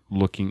outsider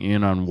looking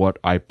in on what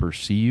I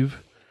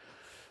perceive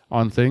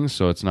on things.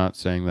 So it's not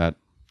saying that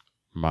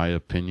my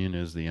opinion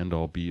is the end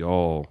all be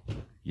all.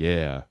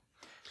 Yeah.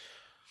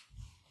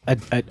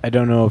 I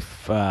don't know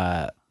if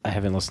I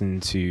haven't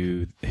listened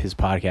to his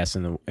podcast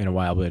in a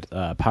while,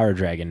 but Power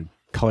Dragon,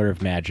 Color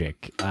of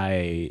Magic,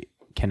 I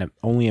can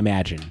only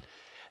imagine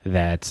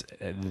that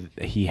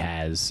he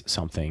has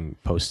something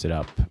posted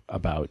up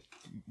about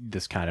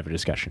this kind of a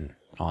discussion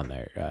on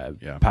there.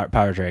 Yeah.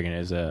 Power Dragon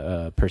is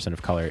a person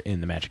of color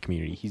in the Magic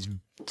community. He's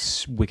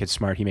wicked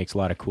smart. He makes a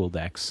lot of cool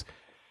decks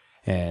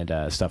and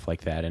stuff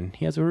like that, and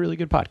he has a really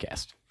good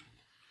podcast.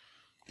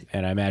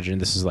 And I imagine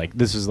this is like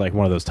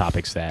one of those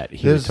topics that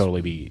he would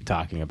totally be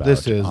talking about.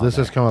 this on has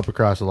there. come up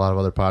across a lot of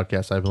other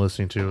podcasts I've been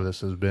listening to.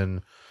 This has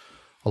been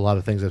a lot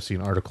of things I've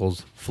seen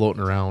articles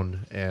floating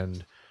around,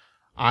 and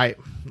like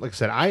I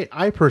said,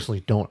 I personally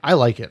don't. I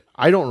like it.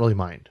 I don't really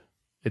mind.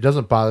 It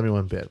doesn't bother me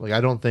one bit. Like,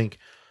 I don't think,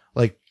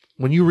 like,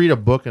 when you read a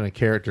book and a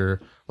character,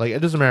 like, it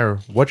doesn't matter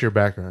what your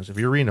background is. If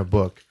you're reading a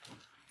book,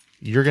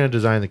 you're going to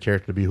design the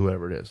character to be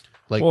whoever it is.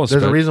 Like, Well,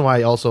 there's a reason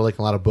why also, like,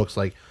 a lot of books,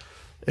 like,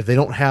 if they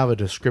don't have a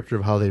descriptor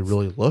of how they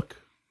really look,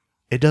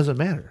 it doesn't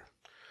matter.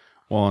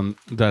 Well, and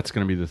that's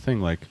going to be the thing.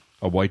 Like,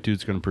 a white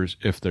dude's going to,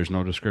 if there's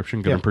no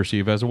description, going to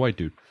perceive as a white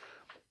dude.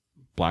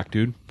 Black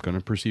dude, going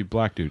to perceive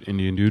black dude.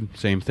 Indian dude,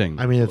 same thing.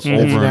 I mean, it's over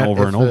it's and nat-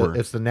 over it's and the- over.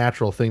 It's the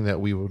natural thing that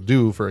we will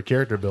do for a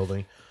character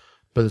building,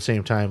 but at the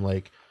same time,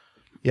 like,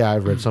 yeah,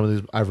 I've read some of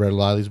these. I've read a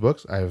lot of these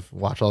books. I've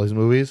watched all these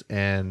movies,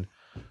 and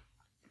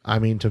I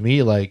mean, to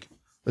me, like,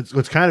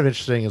 what's kind of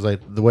interesting is, like,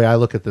 the way I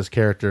look at this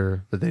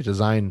character that they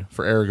designed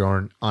for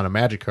Aragorn on a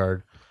Magic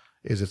card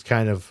is, it's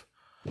kind of,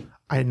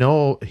 I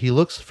know he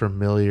looks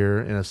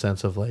familiar in a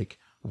sense of, like,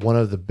 one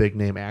of the big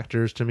name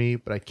actors to me,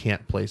 but I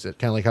can't place it.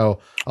 Kind of like how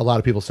a lot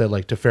of people said,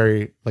 like,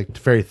 Teferi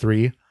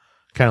 3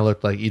 kind of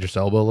looked like Idris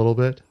Elba a little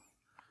bit.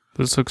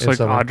 This looks It's like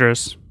someone-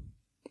 Audris,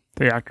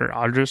 the actor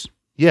Audris.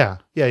 Yeah.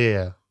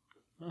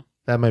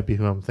 That might be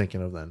who I'm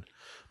thinking of then.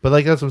 But,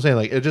 like, that's what I'm saying.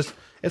 Like,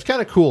 it's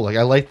kind of cool. Like,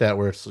 I like that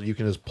where it's, you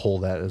can just pull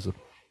that as a,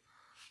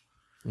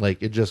 like,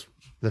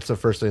 that's the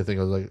first thing I think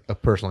of, like, a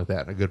person like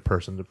that, a good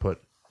person to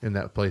put in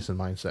that place and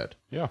mindset.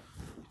 yeah.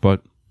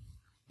 But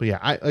But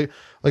yeah, like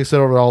I said,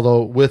 overall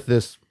though, with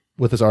this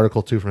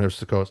article too from Coast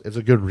to Coast, it's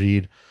a good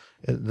read.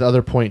 The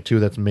other point too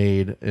that's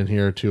made in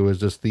here too is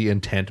just the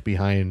intent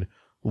behind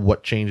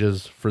what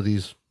changes for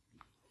these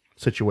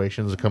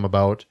situations to come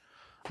about,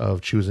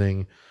 of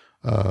choosing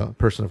a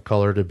person of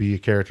color to be a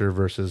character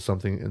versus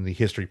something in the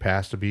history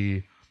past to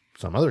be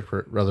some other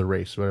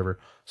race, whatever.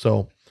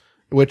 So,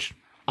 which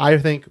I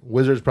think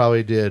Wizards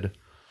probably did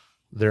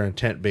their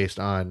intent based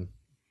on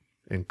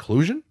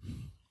inclusion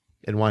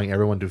and wanting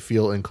everyone to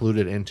feel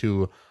included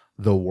into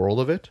the world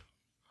of it,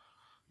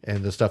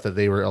 and the stuff that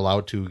they were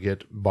allowed to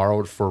get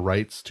borrowed for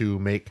rights to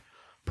make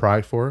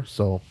product for.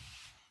 So,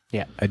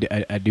 Yeah,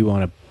 I do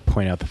want to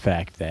point out the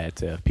fact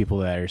that people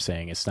that are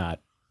saying it's not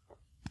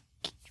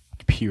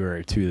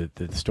pure to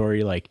the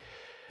story, like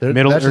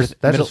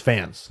That's just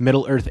fans.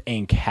 Middle Earth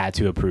Inc. had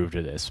to approve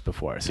to this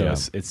before, so Yeah.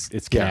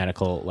 it's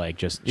canonical. Like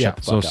just shut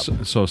the So fuck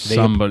up. so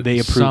They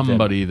approved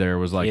somebody there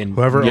was like, in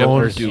Whoever Middle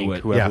owns- Earth do Inc.,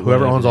 it.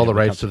 Whoever owns all the name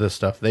of rights to company. this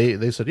stuff,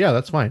 they said, yeah,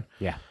 that's fine.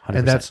 Yeah,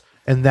 100%.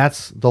 And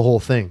that's the whole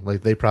thing.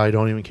 Like they probably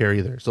don't even care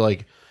either. So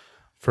like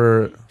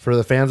for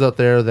the fans out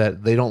there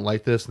that they don't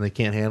like this and they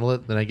can't handle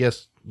it, then I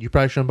guess you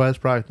probably shouldn't buy this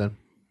product. Then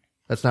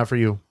that's not for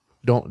you.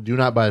 Do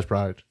not buy this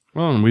product.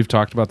 Well, and we've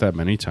talked about that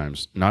many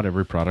times. Not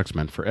every product's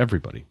meant for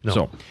everybody. No.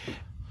 So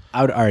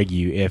I would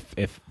argue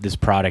if this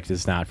product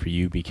is not for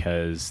you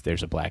because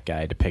there's a black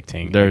guy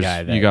depicting a there's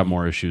guy that you got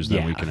more issues than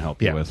Yeah. we can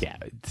help you Yeah. with. Yeah,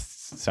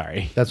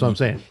 sorry. That's what I'm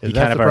saying. If You that's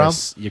kind of the are. problem,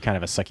 You're kind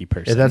of a sucky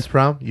person. if that's the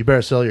problem, you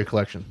better sell your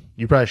collection.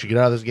 You probably should get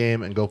out of this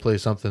game and go play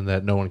something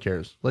that no one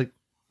cares, like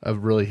a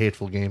really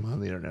hateful game on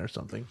the internet or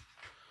something.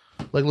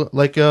 Like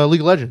League of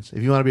Legends.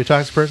 If you want to be a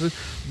toxic person,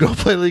 go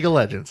play League of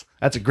Legends.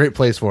 That's a great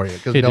place for you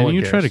because Hey, no didn't one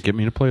you cares. try to get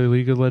me to play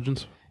League of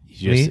Legends?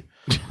 You just-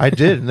 Me? I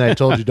did, and I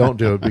told you don't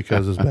do it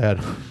because it's bad.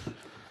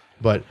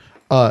 But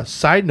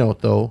side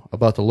note, though,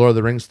 about the Lord of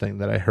the Rings thing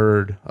that I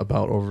heard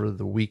about over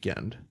the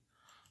weekend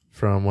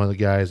from one of the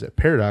guys at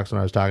Paradox when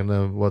I was talking to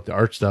them about the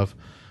art stuff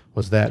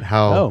was that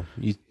how... Oh,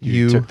 you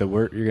you- took the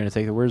word. You're going to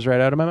take the words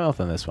right out of my mouth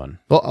on this one.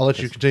 Well, I'll let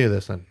you continue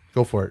this then.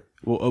 Go for it.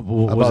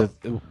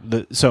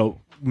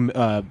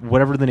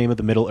 Whatever the name of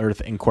the Middle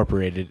Earth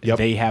Incorporated, Yep.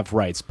 they have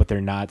rights, but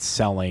they're not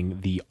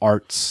selling the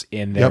arts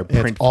in their Yep, and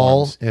print it's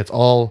forms.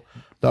 all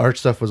the art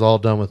stuff was all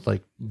done with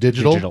like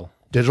digital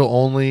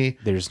only.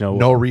 There's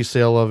no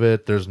resale of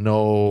it. There's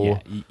no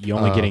Yeah, you're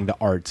only getting the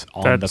art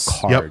on the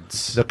That's- yep,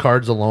 cards. the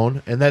cards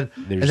alone, and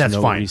There's that's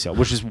no fine. resale,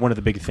 which is one of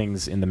the big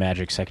things in the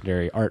Magic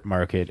secondary art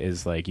market.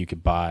 Is like you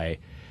could buy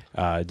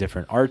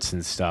different arts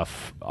and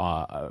stuff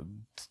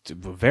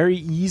very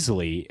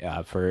easily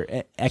for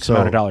X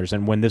amount of dollars.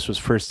 And when this was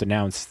first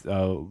announced,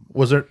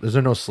 Is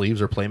there no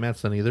sleeves or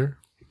playmats then either?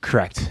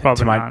 correct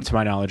Probably to my not. to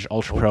my knowledge,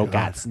 Ultra Pro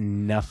got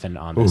nothing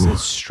on this.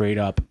 It's straight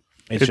up.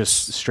 It's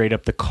just straight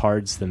up the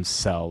cards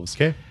themselves.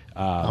 Okay,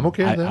 I'm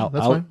okay with that.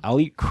 That's fine. I'll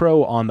eat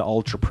crow on the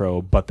Ultra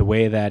Pro, but the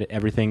way that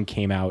everything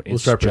came out,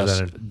 it's start just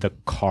presented. the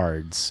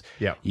cards.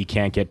 Yeah. You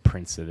can't get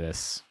prints of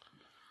this.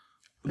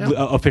 Yeah.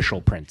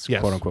 Official prints,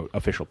 Yes. quote unquote,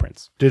 official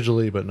prints.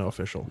 Digitally, but no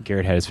official.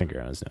 Garrett had his finger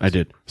on his nose. I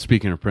did.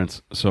 Speaking of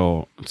prints,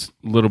 so it's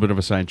a little bit of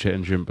a side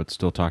tangent, but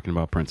still talking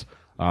about prints.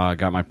 I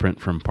got my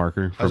print from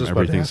Parker I was from just about to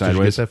Everything ask, did you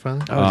get Sideways. that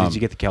finally? Oh, did you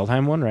get the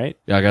Keldheim one, right?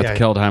 Yeah, I got Yeah. the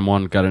Keldheim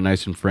one, got it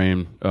nice and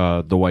framed.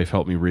 The wife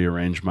helped me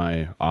rearrange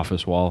my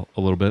office wall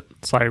a little bit.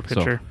 Saw your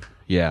picture.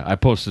 Yeah, I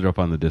posted it up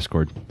on the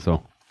Discord.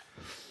 So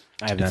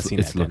I have not it's, seen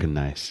it's that. looking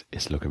nice.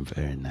 It's looking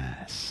very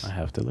nice. I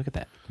have to look at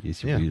that.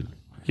 Yes, Yeah. you will.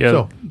 Yeah,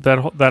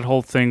 So- that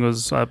whole thing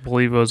was, I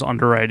believe, it was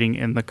underwriting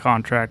in the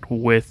contract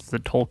with the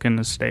Tolkien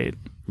estate.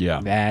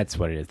 Yeah. That's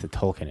what it is. The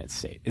Tolkien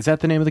estate. Is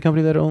that the name of the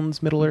company that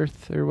owns Middle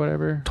Earth or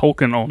whatever?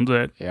 Tolkien owns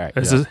it. Yeah, right.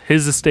 It's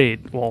his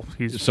estate. Well,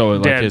 he's So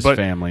like dead, his but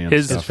family and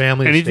his stuff. His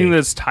family anything estate.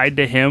 that's tied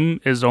to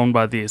him is owned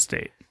by the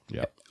estate.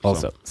 Yeah.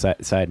 Also,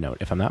 side note,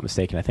 if I'm not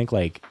mistaken, I think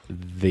like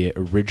the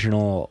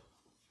original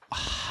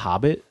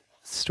Hobbit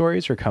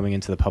stories are coming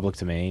into the public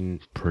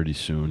domain Pretty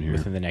soon here.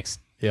 within the next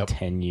Yep.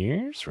 10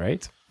 years,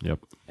 right? Yep.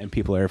 And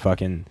people are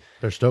fucking...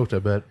 They're stoked, I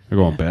bet. They're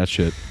going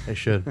batshit. They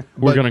should.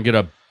 We're But- gonna get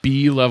a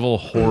B-level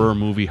horror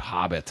movie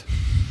Hobbit.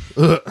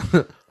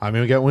 I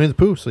mean, we got Winnie the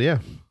Pooh, so yeah.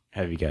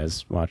 Have you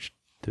guys watched...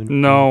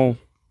 No,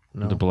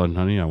 No. The Blood and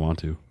Honey. I want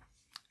to.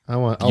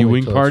 I'll Viewing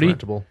wait till party?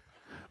 it's rentable.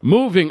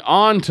 Moving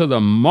on to the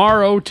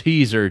Morrow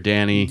teaser,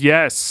 Danny.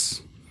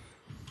 yes,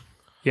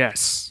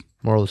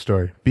 Moral of the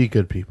story: be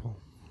good people.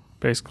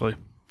 basically.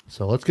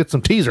 So let's get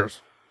some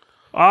teasers.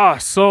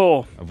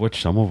 So Of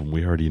which some of them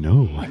we already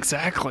know.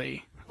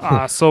 exactly.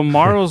 So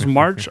Morrow's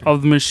March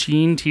of the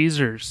Machine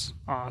teasers.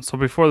 So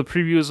before the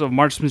previews of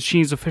March of the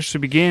Machines officially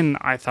begin,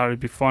 I thought it'd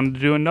be fun to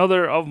do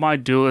another of my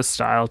duelist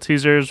style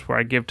teasers where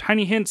I give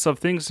tiny hints of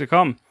things to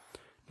come.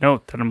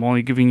 Note that I'm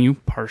only giving you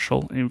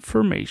partial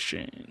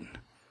information.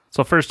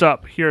 So first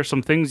up, here are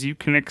some things you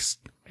can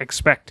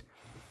expect.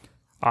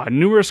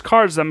 Numerous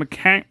cards that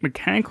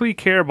mechanically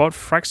care about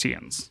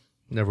Phyrexians.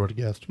 Never would have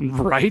guessed.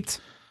 Right?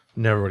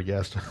 Never would have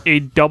guessed. A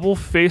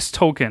double-faced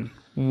token.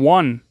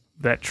 One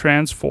that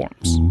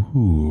transforms.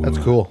 That's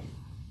cool.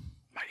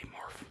 Mighty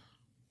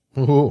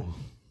Morph. Ooh.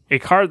 A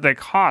card that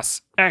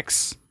costs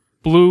X.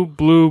 Blue,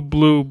 blue,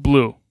 blue,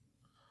 blue.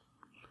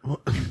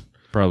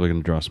 Probably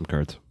gonna draw some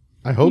cards.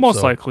 I hope Most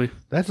so. likely.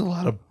 That's a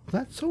lot of.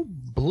 That's so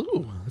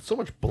blue. That's so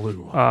much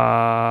blue.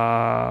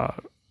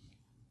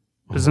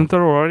 Isn't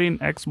there already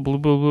an X blue,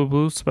 blue, blue,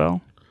 blue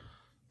spell?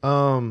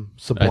 Sublime.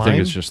 I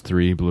think it's just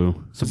 3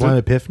 blue. Sublime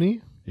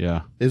Epiphany.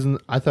 Yeah. Isn't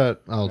I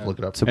thought I'll look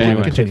it up. Sublime,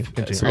 Anyway. Continue.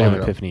 Sublime I'll look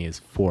it up. Epiphany is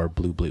 4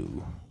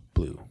 blue.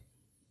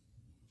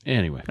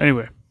 Anyway.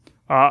 Anyway.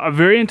 A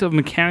variant of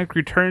Mechanic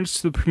returns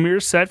to the premiere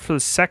set for the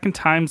second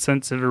time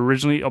since it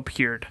originally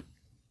appeared.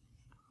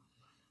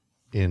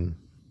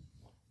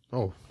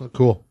 Oh,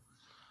 cool.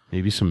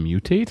 Maybe some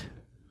Mutate?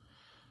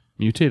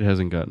 Mutate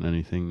hasn't gotten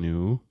anything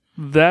new.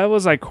 That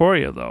was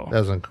Ikoria, though. That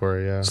was on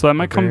Korea. So that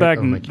might come back.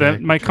 Variant of That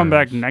Mechanic might come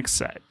back returns. next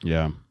set.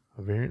 Yeah.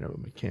 A variant of a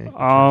mechanic.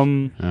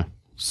 Yeah.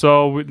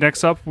 So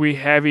next up, we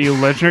have a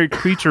legendary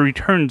creature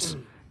returns,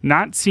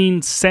 not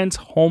seen since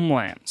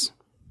Homelands.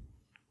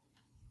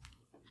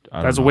 I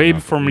don't That's know way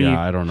enough- before me. Yeah,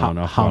 I don't know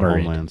enough about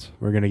Homerid. Homelands.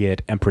 We're gonna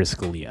get Empress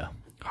Scalia.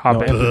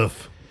 Hobbit. No,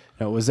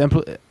 it was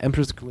Empress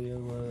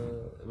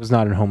Scalia. It was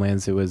not in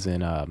Homelands. It was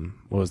in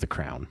what was the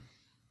Crown?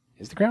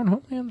 Is the Crown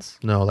Homelands?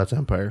 No, that's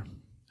Empire.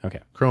 Okay,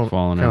 Fallen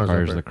Crown is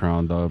Empire's Empire. the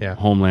crown. The Yeah.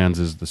 Homelands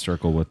is the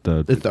circle with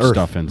the It's the Earth.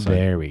 stuff inside.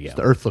 there we go. It's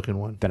the Earth-looking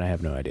one. Then I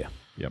have no idea.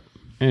 Yep.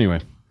 Anyway,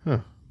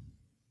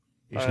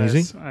 You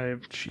sneezing? I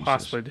Jesus.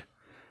 possibly.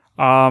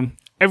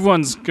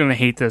 Everyone's gonna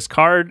hate this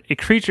card. A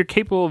creature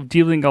capable of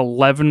dealing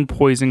 11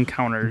 poison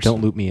counters.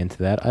 Don't loop me into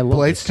that. I love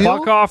Blade this. Steel?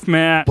 Fuck off,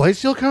 Matt.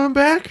 Blightsteel coming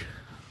back?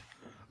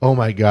 Oh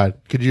my god.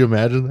 Could you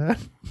imagine that?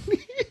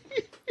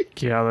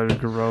 Yeah, that is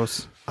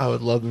gross. I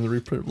would love them to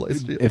reprint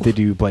Blightsteel. If they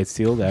do Blight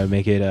Steel, that would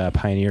make it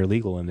Pioneer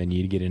legal, and then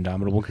you'd get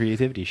Indomitable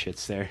Creativity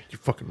shits there. You're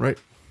fucking right.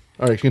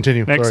 All right,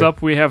 continue. Next Sorry.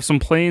 up, we have some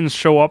planes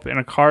show up in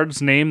a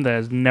card's name that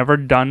has never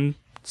done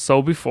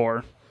so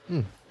before.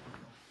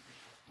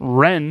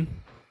 Ren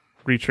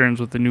returns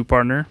with a new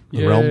partner, The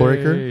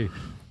Realmbreaker? Yay.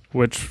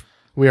 which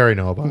We already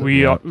know about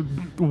we it.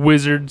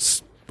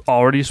 Wizards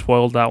already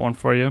spoiled that one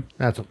for you.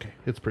 That's okay.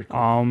 It's pretty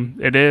cool.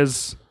 It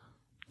is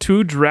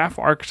 2 draft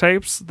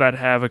archetypes that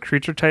have a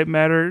creature type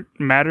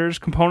matters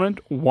component,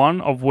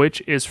 one of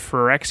which is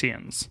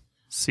Phyrexians.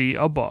 See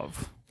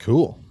above.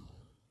 Cool.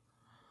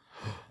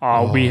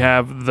 We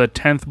have the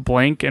 10th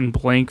blank and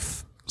blank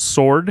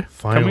sword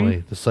Finally,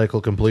 coming. the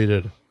cycle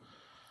completed.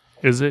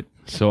 Is it?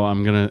 So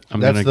I'm That's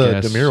gonna the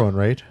guess. Dimir one,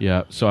 right?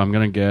 Yeah. So I'm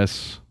gonna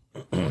guess.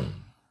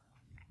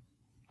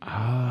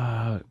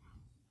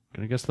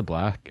 Gonna guess the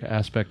black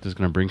aspect is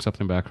gonna bring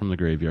something back from the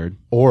graveyard.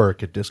 Or it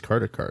could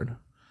discard a card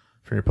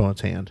from your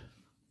opponent's hand.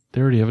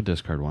 They already have a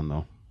discard one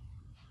though.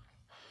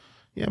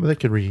 Yeah, but they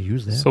could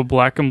reuse that. So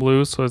black and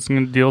blue, so it's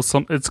gonna deal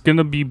some. It's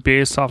gonna be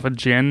based off of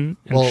Jin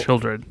and Well-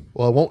 Children.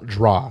 Well, it won't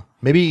draw.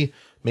 Maybe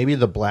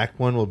the black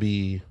one will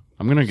be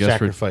I'm gonna guess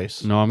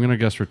sacrifice. no, I'm gonna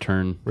guess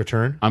return.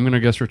 Return? I'm gonna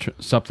guess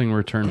something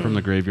return from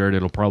the graveyard.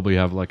 It'll probably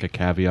have like a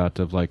caveat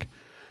of like.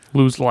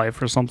 Lose life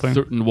or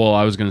something. Well,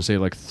 I was gonna say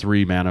like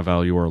 3 mana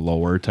value or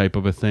lower type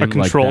of a thing. A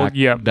control. like that,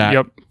 Yep. that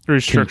Yep.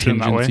 Restriction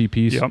that way. contingency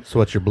piece. Yep. So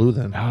what's your blue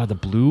then? The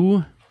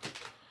blue.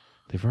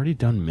 They've already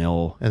done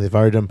mill. And they've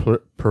already done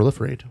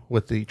proliferate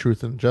with the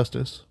truth and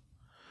justice.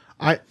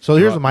 So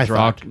here's my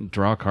thought.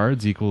 Draw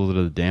cards equal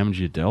to the damage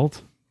you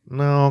dealt.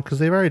 No, because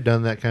they've already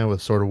done that kind of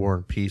with Sword of War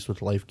and Peace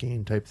with life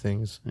gain type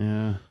things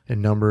Yeah.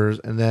 and numbers.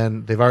 And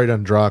then they've already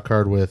done draw a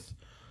card with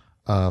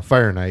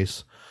Fire and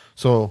Ice.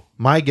 So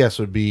my guess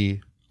would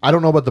be, I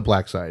don't know about the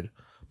black side,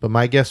 but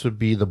my guess would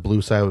be the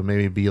blue side would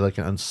maybe be like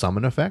an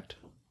unsummon effect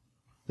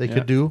they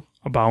could do.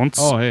 A bounce.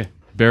 Oh, hey.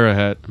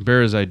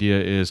 Bara's idea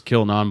is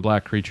kill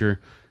non-black creature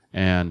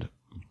and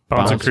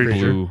Bounce a bounce creature.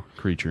 blue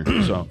creature.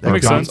 So That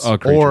makes bounce sense. a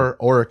creature.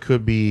 Or it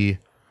could be,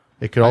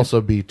 it could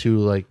also be too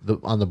like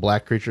on the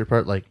black creature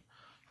part, like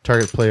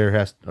target player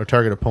has or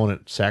target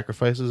opponent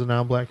sacrifices a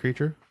non-black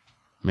creature.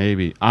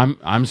 Maybe.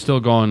 I'm still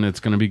going. It's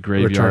going to be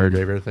graveyard.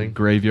 graveyard thing.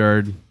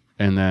 Graveyard,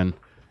 and then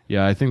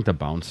yeah, I think the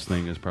bounce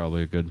thing is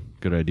probably a good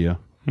idea.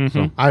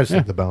 So I just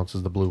think the bounce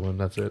is the blue one.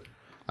 That's it.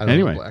 I don't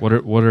know anyway,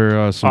 black. what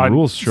are some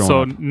rules showing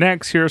So up?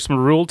 next, here are some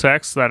rule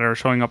texts that are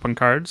showing up on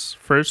cards.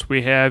 First,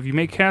 we have you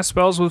may cast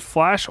spells with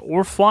flash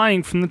or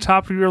flying from the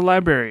top of your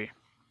library.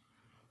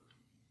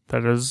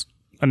 That is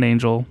an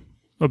angel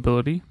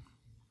ability.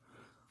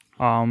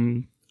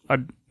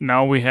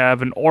 Now we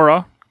have an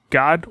aura,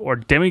 god, or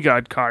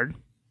demigod card.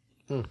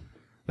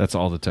 That's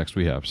all the text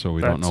we have, so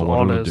we don't That's know what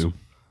all it it'll is. do.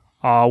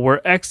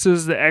 Where X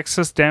is the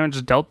excess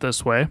damage dealt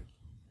this way.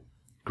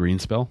 Green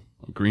spell,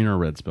 green or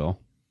red spell.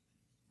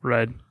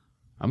 Red.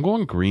 I'm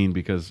going green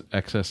because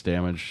excess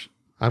damage.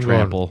 I'm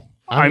trample.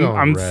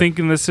 I'm red.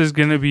 thinking this is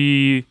gonna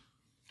be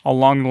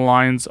along the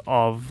lines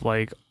of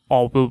like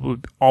all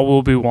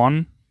will be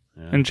one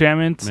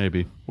enchantment,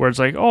 Maybe. where it's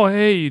like, oh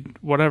hey,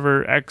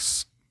 whatever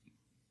excess,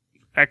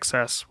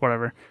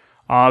 whatever.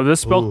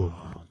 This spell Ooh.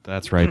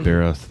 That's right,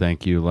 Bara.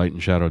 Thank you. Light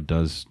and Shadow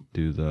does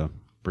do the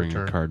bring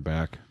Return. a card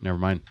back. Never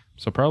mind.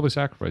 So probably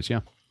sacrifice.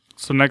 Yeah,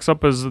 So next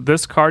up is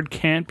this card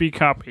can't be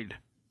copied.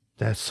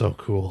 That's so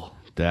cool.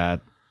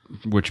 that,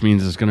 which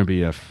means it's going to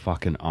be a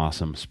fucking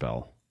awesome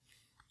spell.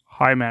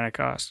 High mana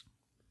cost.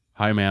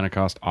 High mana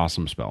cost,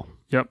 awesome spell.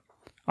 Yep.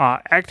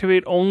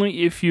 Activate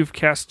only if you've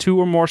cast 2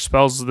 or more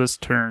spells this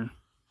turn.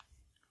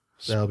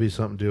 That'll be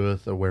something to do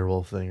with a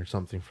werewolf thing or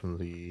something from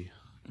the.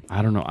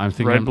 I don't know. I'm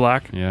thinking Red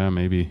black. Yeah,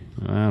 maybe.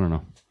 I don't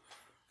know.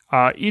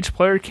 Each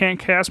player can't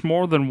cast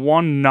more than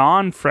 1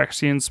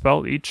 non-Phyrexian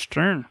spell each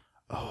turn.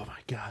 Oh my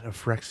god, a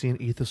Phyrexian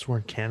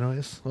Aether-Sworn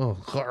Canois? Oh,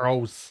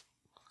 gross.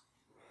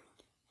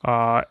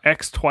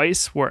 X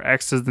twice, where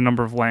X is the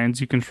number of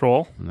lands you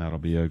control. And that'll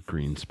be a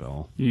green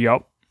spell.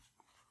 Yep.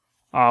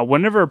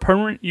 Whenever a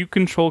permanent you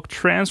control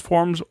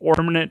transforms or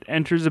permanent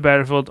enters the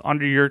battlefield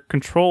under your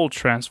control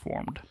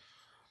transformed.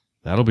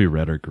 That'll be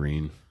red or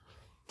green.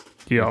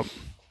 Yep.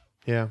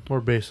 Yeah,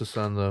 more basis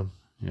on the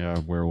Yeah,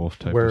 werewolf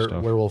type of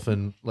stuff. Werewolf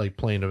and like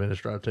Plane of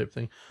Innistrad type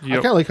thing. Yep. I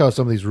kind of like how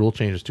some of these rule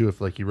changes too. If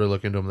like you really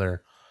look into them,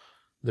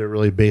 they're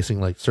really basing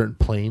like certain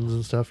planes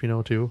and stuff, too.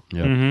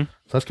 Yep. Mm-hmm. So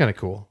that's kind of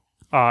cool.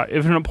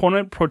 If an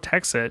opponent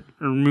protects it,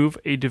 remove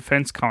a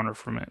defense counter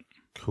from it.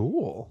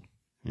 Cool.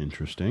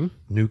 Interesting.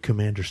 New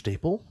commander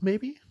staple,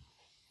 maybe?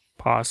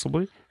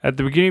 Possibly. At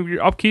the beginning of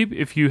your upkeep,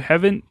 if you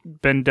haven't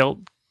been dealt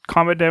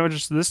combat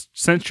damage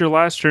since your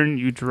last turn,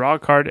 you draw a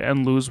card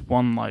and lose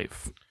 1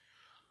 life.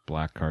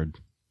 Black card.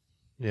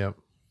 Yep.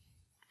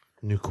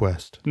 New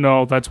quest.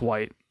 No, that's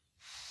white.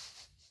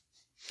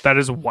 That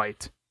is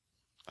white.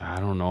 I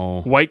don't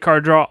know. White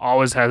card draw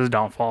always has a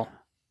downfall.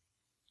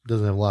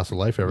 Doesn't have loss of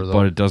life ever though.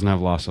 But it doesn't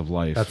have loss of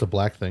life. That's a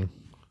black thing.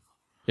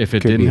 If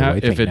it Could be didn't a have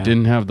white if thing it now.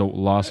 didn't have the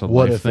loss of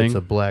What life if thing, it's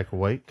a black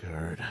white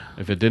card?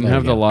 if it didn't There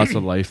have you the go. loss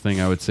of life thing,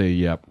 I would say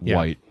yep, Yeah,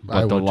 white.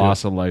 I But the would too.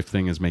 loss of life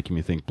thing is making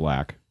me think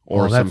black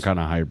or Well, some that's- kind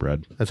of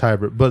hybrid. That's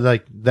hybrid, but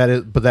like that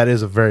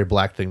is a very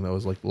black thing though.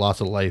 Is like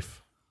loss of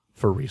life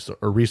for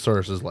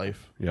resources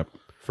life Yep.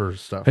 for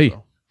stuff. Hey,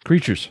 so.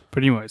 creatures.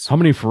 But anyways. How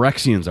many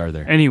Phyrexians are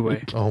there?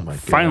 Anyway. Oh my god!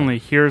 Finally,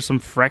 here are some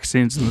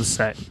Phyrexians in the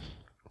set.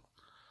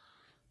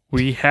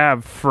 We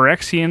have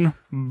Phyrexian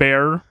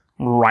Bear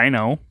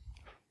Rhino.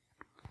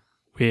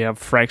 We have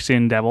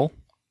Phyrexian Devil.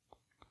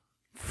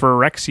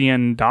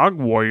 Phyrexian Dog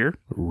Warrior.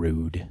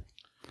 Rude.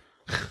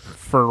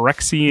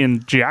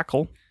 Phyrexian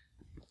Jackal.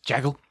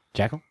 Jackal?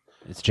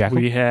 It's Jackal?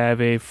 We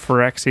have a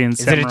Phyrexian Is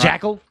Samurai. it a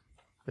jackal?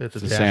 It's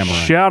It's a samurai.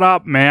 Shut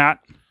up, Matt.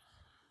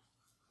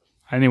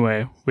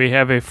 Anyway, we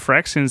have a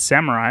Phyrexian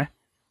Samurai.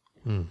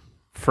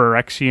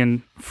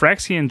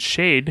 Phyrexian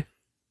Shade.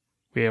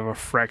 We have a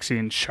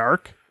Phyrexian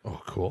Shark.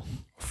 Oh, cool.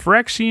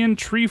 Phyrexian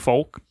Tree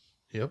Folk.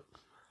 Yep.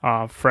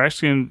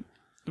 Phyrexian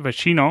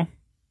Vecino.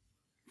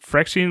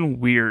 Phyrexian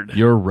Weird.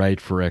 You're right.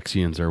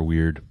 Phyrexians are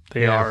weird.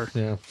 They are.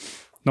 Yeah.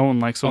 No one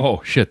likes them.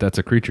 Oh shit, that's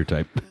a creature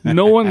type.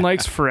 No one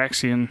likes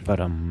Phyrexian. But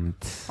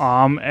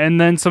And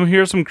then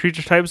here are some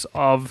creature types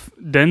of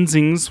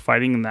Denzings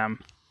fighting them.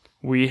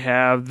 We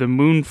have the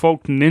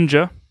Moonfolk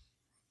Ninja,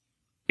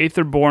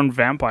 Aetherborn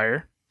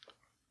Vampire.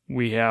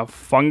 We have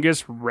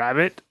Fungus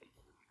Rabbit,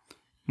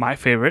 my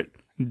favorite,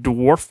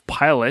 Dwarf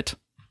Pilot.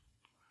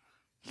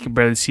 You can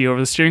barely see over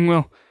the steering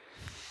wheel.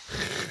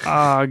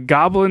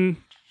 Goblin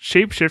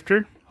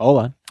Shapeshifter. hold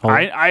on.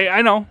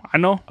 I know.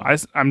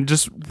 I'm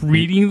just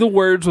reading the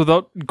words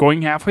without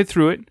going halfway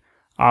through it.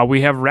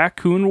 We have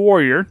Raccoon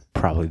Warrior.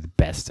 Probably the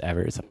best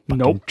ever. It's a fucking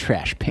Nope.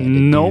 trash panda,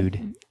 Nope.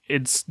 dude.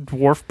 It's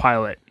Dwarf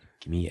Pilot.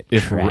 Give me a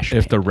If trash the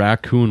panda.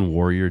 raccoon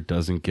warrior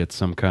doesn't get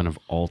some kind of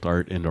alt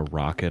art into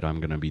rocket, I'm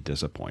gonna be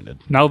disappointed.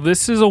 Now,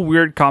 this is a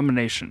weird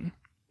combination.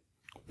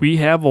 We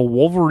have a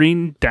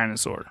Wolverine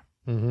dinosaur.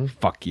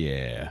 Fuck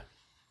yeah!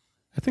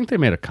 I think they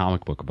made a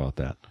comic book about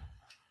that.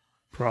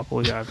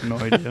 Probably, I have no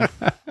idea.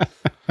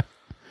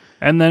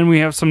 And then we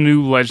have some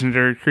new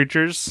legendary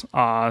creatures.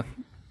 The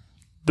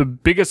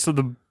biggest of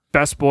the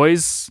best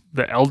boys,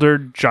 the Elder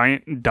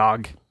Giant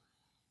Dog.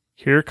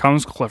 Here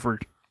comes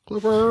Clifford.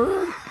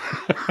 Clifford.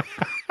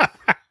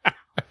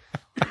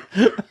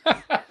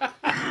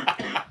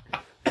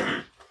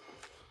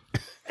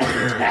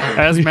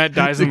 As Matt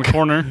dies in the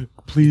corner.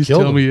 Please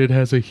Killed him. me it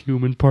has a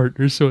human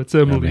partner, so it's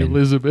Emily man.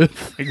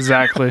 Elizabeth.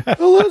 Exactly.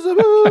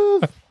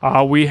 Elizabeth.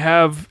 We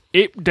have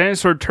Ape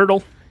Dinosaur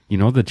Turtle. You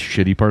know the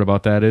shitty part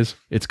about that is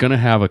it's gonna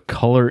have a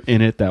color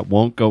in it that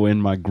won't go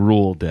in my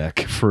Gruul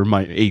deck for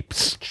my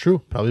apes. True.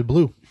 Probably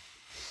blue.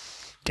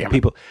 Damn,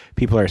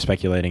 people are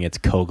speculating it's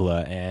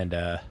Kogla and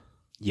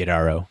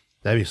Yadaro.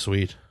 That'd be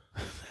sweet.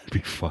 That'd be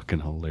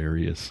fucking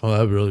hilarious. Oh,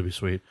 that'd really be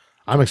sweet.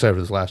 I'm excited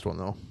for this last one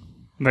though.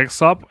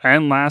 Next up,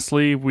 and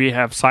lastly, we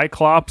have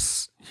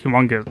Cyclops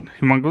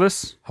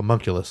Humongous.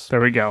 Homunculus. There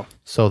we go.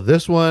 So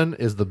this one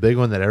is the big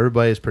one that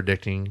everybody is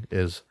predicting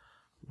is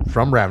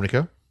from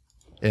Ravnica,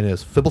 and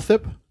is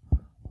Fibblethip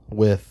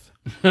with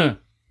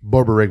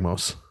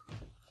Borborygmos.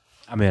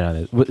 I'm in on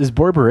it. Is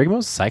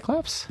Borborygmos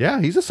Cyclops?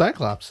 Yeah, he's a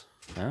Cyclops.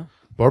 Oh.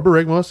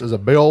 Borborygmos is a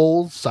big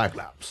old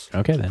Cyclops.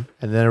 Okay, then.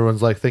 And then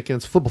everyone's like thinking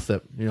it's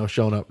Fibblethip,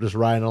 showing up, just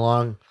riding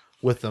along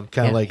with them,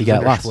 kind of Yeah, like he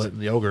got lost. Cindersplit and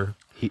the ogre.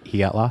 He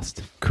got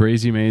lost.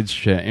 Crazy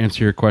Mage,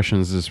 answer your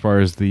questions as far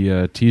as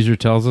the teaser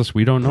tells us.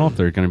 We don't know if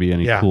there are going to be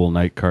any Yeah. cool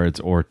night cards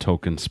or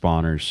token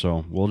spawners,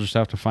 so we'll just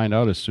have to find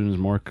out as soon as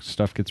more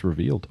stuff gets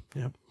revealed.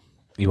 Yep.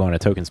 You want a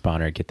token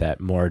spawner, get that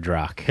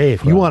Mordrock. Hey,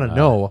 if you from, want to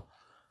know,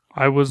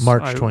 I was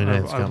March I-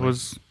 29th 's I coming.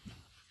 was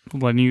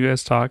letting you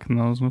guys talk, and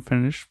I was gonna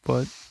finish,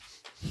 but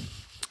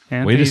Way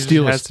Anthony to just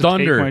steal has his to take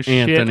thunder, my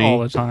shit Anthony. all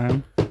the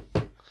time.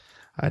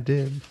 I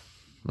did.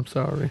 I'm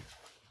sorry.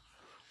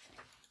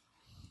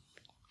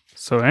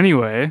 So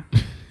anyway,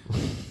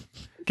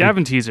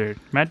 Gavin teaser.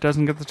 Matt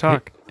doesn't get to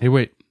talk. Hey,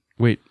 wait,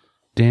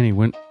 Danny,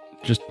 what's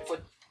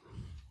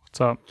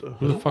up?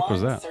 who the fuck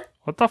was that?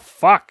 What the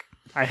fuck?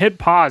 I hit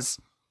pause.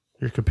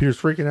 Your computer's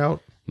freaking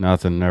out.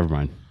 Nothing. Never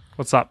mind.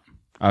 What's up?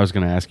 I was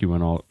going to ask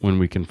you when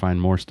we can find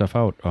more stuff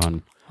out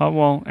on. Oh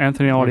well,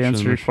 Anthony already March of answered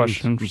the your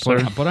Machines.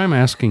 question, sir. But I'm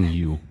asking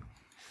you.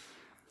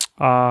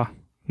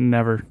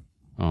 Never.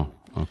 Oh,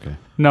 okay.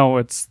 No,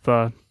 it's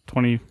the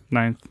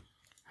 29th.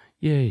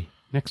 Yay!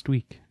 Next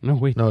week. No,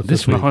 wait. No, it's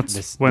this this week. No,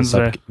 it's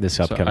Wednesday. This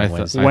So upcoming I thought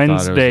Wednesday. it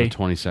Wednesday. was the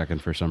 22nd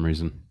for some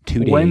reason. 2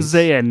 days.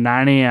 Wednesday at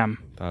 9 a.m.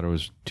 Thought it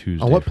was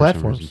Tuesday. On what for some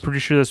platforms? reason. Pretty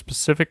sure that's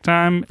Pacific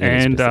time, It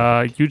is and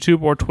Pacific.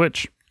 YouTube or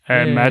Twitch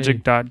at Yay.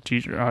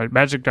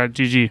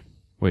 magic.gg.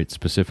 Wait,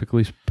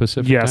 specifically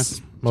Pacific Yes,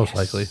 time? Most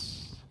likely.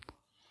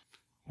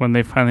 when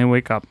they finally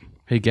wake up.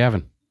 Hey,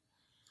 Gavin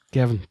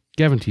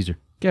teaser.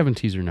 Gavin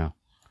teaser now.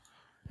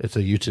 It's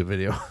a YouTube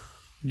video.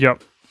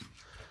 Yep.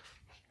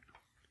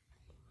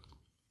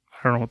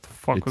 I don't know what the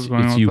fuck was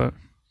going it's on you. with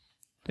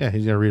that. Yeah,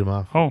 he's gonna read them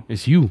off. Oh,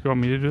 It's you. you want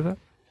me to do that?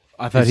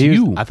 I thought It's he was,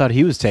 you. I thought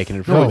he was taking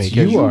it from No, me. it's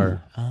you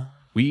are.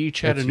 We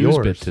each had It's a news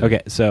yours. bit today.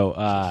 Okay,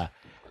 so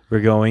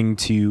we're going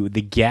to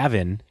the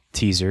Gavin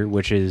teaser,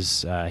 which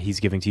is he's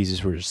giving teasers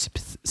for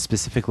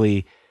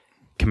specifically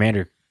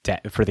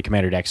for the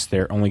commander decks.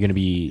 They're only going to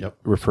be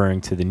referring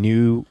to the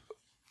new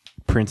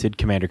printed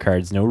commander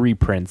cards, no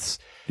reprints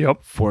Yep.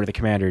 for the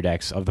commander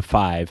decks of the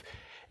 5,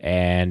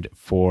 and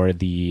for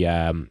the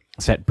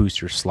set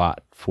booster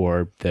slot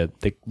for the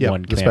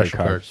one the commander special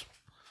card. cards.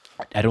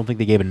 I don't think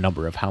they gave a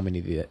number of how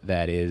many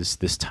that is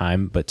this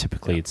time, but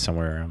typically it's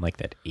somewhere around like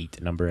that 8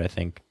 number, I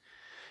think,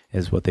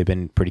 is what they've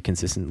been pretty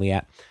consistently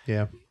at.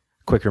 Yeah.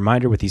 Quick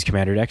reminder with these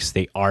commander decks,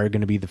 they are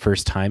going to be the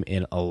first time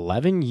in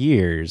 11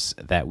 years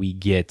that we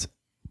get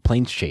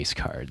Planes Chase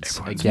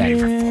cards again.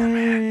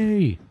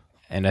 Yay!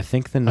 And I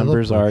think the love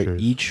numbers are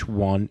Planes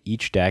Chase.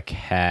 each deck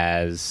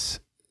has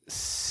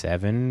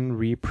 7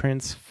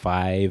 reprints,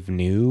 5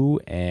 new,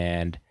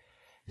 and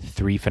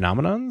 3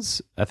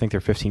 phenomenons. I think they're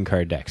 15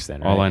 card decks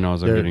then, right? All I know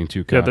is I'm They're- getting 2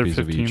 Yeah, they're copies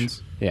of each.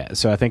 15s. Yeah,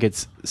 so I think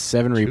it's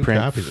 7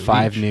 reprint, copies of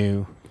 5 each.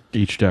 new.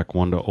 Each deck,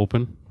 1 to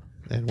open,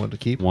 And one to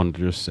keep. 1 to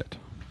just sit.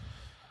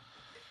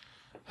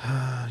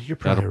 You're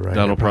probably right.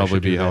 That'll I probably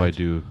should be do how that. I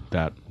do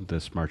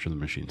this March of the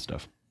Machine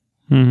stuff.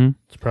 Mm-hmm.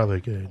 It's probably a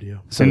good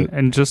idea. So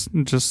And just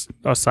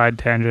a side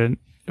tangent,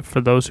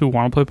 for those who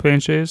want to play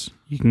Planes Chase,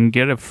 you can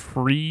get a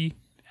free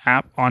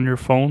app on your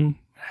phone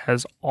that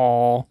has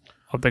all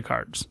of the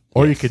cards.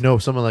 Or you could know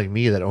someone like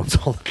me that owns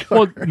all the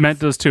Well, cards. Matt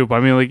does too, but I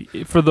mean,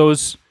 like, for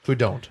those Who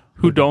don't?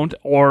 who don't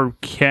or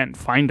can't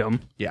find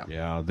them,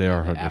 Yeah, they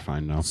are hard to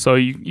find now. so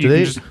you Do can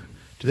they? just.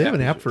 Do they have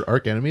an app for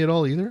Arc Enemy at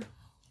all either?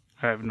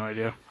 I have no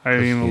idea. I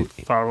didn't even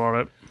thought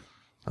about it.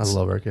 I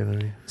love Arc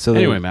Enemy. So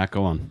Anyway, Matt,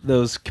 go on.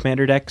 those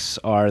commander decks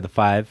are the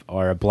 5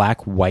 are a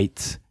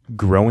black-white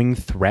growing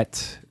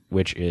threat,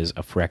 which is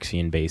a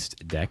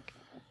Phyrexian-based deck.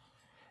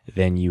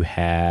 Then you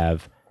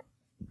have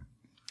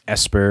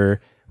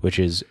Esper, which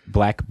is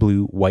black,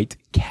 blue, white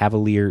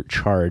Cavalier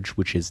Charge,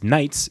 which is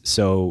knights.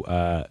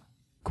 So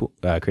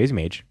Crazy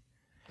Mage.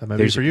 That might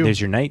be for you.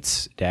 There's your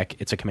knights deck.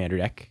 It's a commander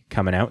deck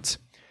coming out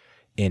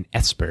in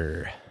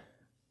Esper,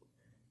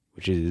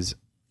 which is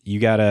you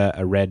got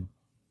a red.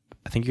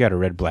 I think you got a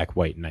red, black,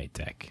 white knight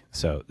deck.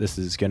 So this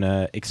is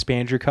gonna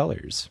expand your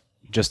colors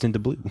just into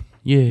blue.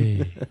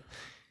 Yay.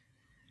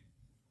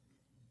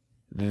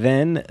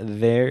 Then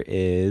there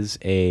is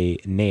a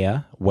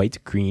Nea,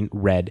 white, green,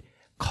 red,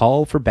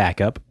 Call for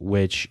Backup,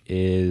 which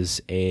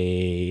is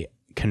a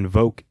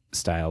Convoke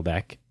style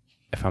deck,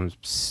 if I'm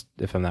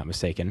not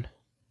mistaken.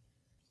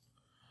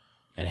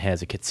 And it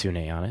has a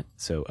Kitsune on it,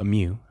 so a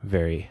Mew,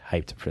 very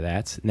hyped for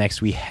that.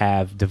 Next we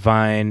have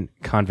Divine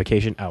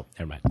Convocation. Oh,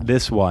 never mind.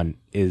 This one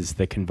is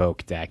the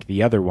Convoke deck.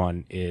 The other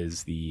one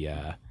is the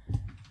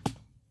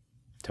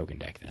token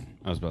deck then.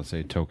 I was about to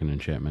say token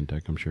enchantment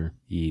deck, I'm sure.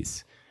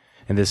 Yes.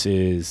 And this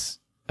is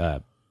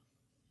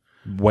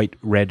white,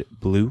 red,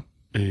 blue,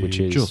 which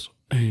is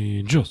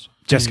Angels.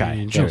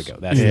 Jeskai. There we go.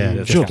 That's Yeah,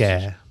 that's Joke.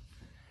 it.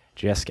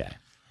 Jeskai.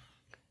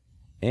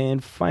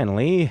 And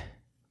finally,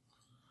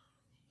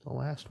 The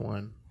last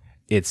one.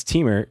 it's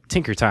Tinker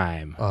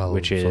Time, Oh,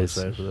 which I'm so is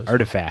excited for this.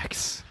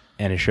 artifacts.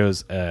 And it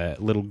shows a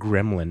little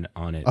gremlin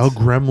on it Oh,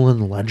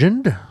 Gremlin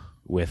Legend?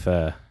 with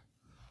Got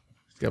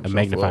himself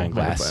magnifying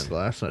little glass. magnifying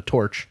glass and a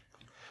torch.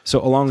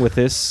 So along with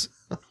this,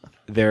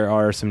 there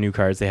are some new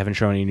cards. They haven't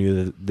shown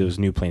any those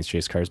new Planes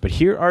Chase cards, but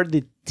here are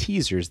the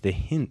teasers, the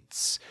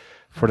hints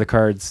for the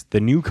cards, the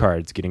new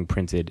cards getting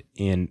printed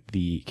in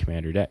the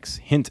Commander decks.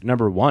 Hint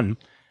number 1,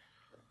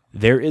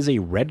 there is a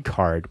red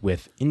card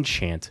with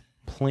Enchant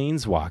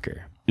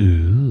Planeswalker.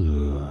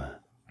 Ooh.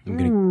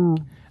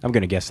 I'm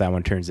gonna guess that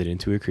one turns it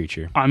into a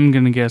creature. I'm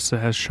gonna guess it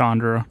has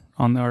Chandra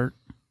on the art.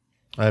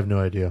 I have no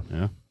idea.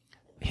 Yeah.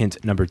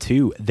 Hint number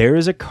 2, there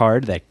is a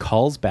card that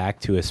calls back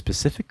to a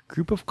specific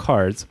group of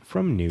cards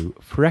from New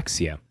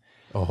Phyrexia.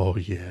 Oh,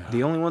 yeah.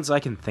 The only ones I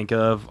can think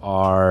of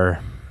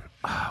are,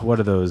 what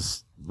are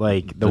those?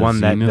 Like the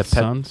one that Zenith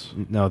Suns?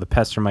 No, the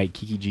Pestermite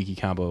Kiki Jiki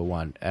combo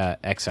one,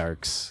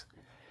 Exarchs.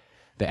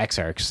 The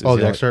Exarchs. Oh,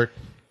 the Exarch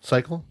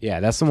cycle?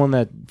 Yeah, that's the one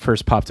that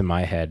first popped in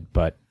my head,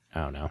 but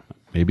I don't know.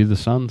 Maybe the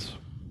Suns.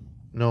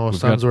 No, We've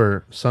Suns got-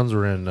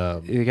 were in.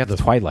 You got the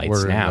Twilights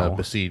were now. in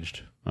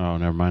Besieged. Oh,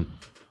 never mind.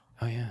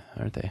 Oh yeah,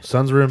 aren't they?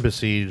 Suns were in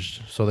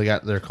Besieged, so they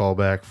got their call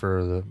back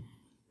for the.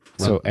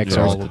 So Yeah,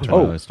 Exarchs. the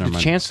Oh, Twilights, never the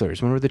mind.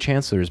 Chancellors. When were the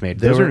Chancellors made?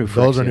 Those are new. new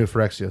Phyrexia.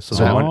 Phyrexia. So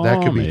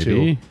that could be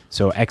maybe. two.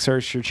 So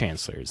Exarchs or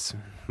Chancellors.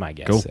 My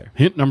guess Go. there.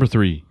 Hint number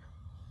 3.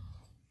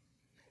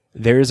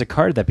 There is a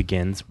card that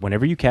begins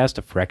whenever you cast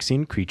a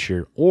Phyrexian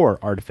creature or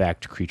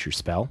artifact creature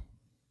spell.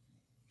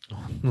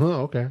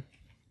 Oh, okay.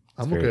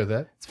 I'm okay with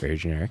that. It's very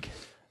generic.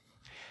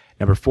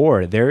 Number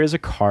 4, there is a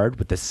card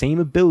with the same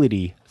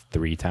ability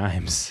 3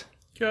 times.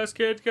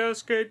 Cascade,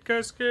 cascade,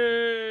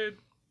 cascade.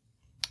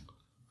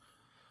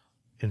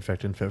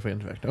 Infect.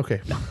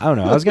 Okay. I don't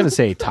know. I was going to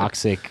say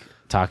toxic.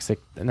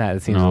 Nah,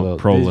 it seems a little...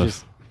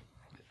 Prolif.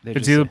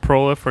 It's either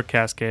Prolif or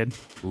Cascade.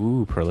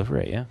 Ooh,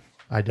 proliferate, yeah.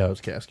 I doubt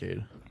it's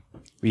Cascade.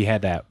 We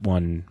had that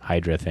one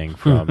Hydra thing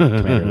from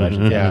Commander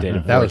Legends. Yeah, We did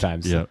it that 4 was-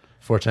 times. Yep.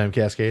 4-time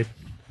Cascade.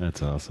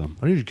 That's awesome.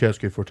 I need you to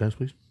Cascade 4 times,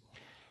 please.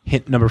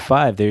 Hint number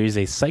 5, there is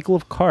a cycle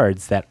of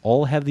cards that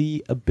all have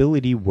the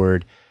ability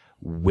word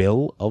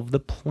Will of the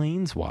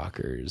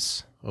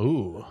Planeswalkers.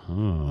 Ooh.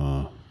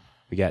 Oh.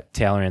 We got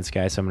Talon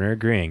Sky Summoner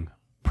agreeing.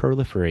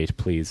 Proliferate,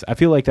 please. I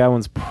feel like that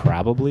one's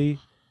probably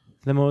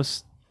the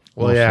most...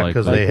 Well, Most yeah,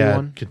 because likely. they had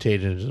One.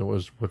 Contagion,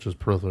 which was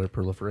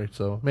proliferate,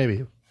 so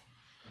maybe.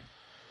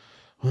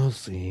 We'll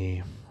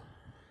see.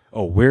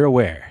 Oh, we're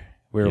aware.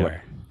 We're Yep.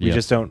 aware. We Yep.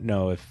 just don't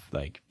know if,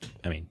 like...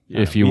 I mean... I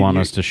If don't you know. want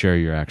us to share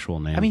your actual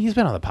name. I mean, he's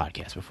been on the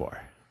podcast before.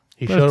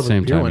 He but showed at up the same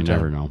at the beer time, one you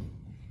never know.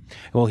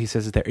 Well, he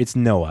says it there. It's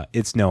Noah.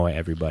 It's Noah,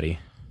 everybody.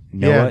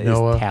 Yeah, Noah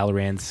Noah. is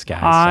Talon Sky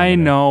I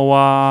Summoner.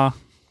 know.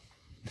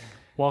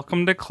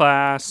 Welcome to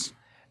class.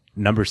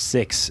 Number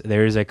 6,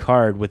 there is a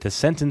card with a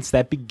sentence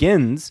that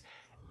begins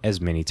as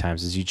many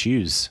times as you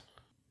choose.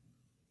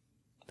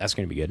 That's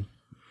going to be good.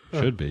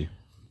 Should be.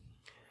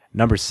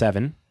 Number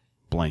 7,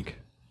 Blank.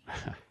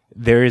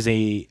 there is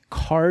a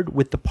card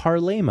with the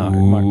parlay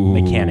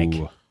mechanic.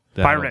 Ooh,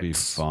 that'll be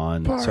Pirates.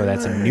 fun. So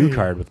that's a new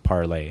card with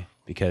parlay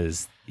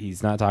because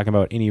he's not talking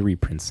about any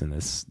reprints in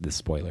this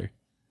spoiler.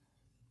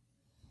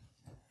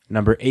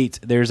 Number 8,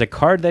 there's a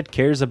card that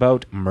cares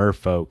about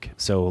merfolk.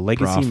 So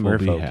Legacy Prof will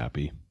be merfolk.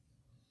 happy.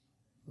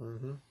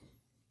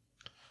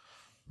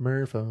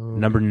 Murpho.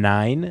 Number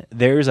 9,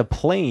 there's a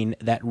plane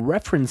that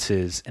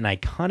references an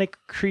iconic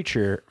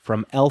creature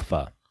from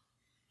Alpha.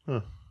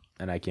 Huh.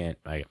 And I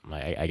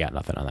got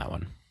nothing on that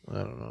one. I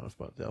don't know enough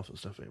about the alpha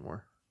stuff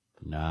anymore.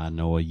 Nah,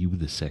 Noah, you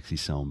the sexy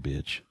son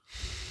bitch.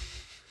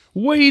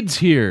 Wade's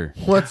here.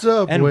 What's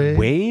up, And Wade?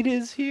 Wade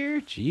is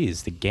here?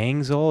 Jeez, the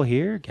gang's all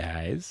here,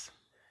 guys.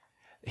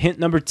 Hint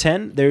number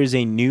 10, there is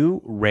a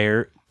new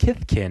rare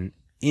Kithkin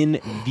in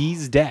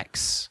these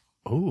decks.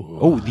 Ooh.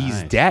 Oh,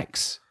 these nice.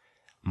 decks.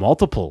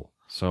 Multiple.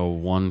 So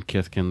one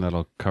Kithkin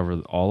that'll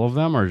cover all of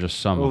them, or just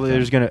some Well, of them?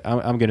 there's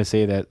I'm gonna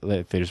say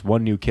that there's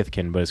one new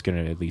Kithkin, but it's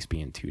gonna at least be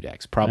in 2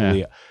 decks.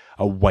 Probably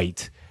a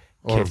white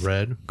Or Kith-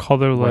 red.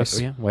 Colorless.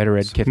 white or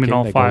red It's gonna be Kithkin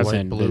all that 5. goes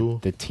in White, blue.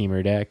 the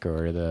teamer deck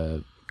or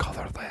the.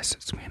 Colorless.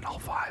 It's going to be all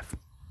 5.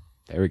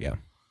 There we go.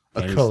 A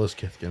Danny's- colorless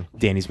Kithkin.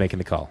 Danny's making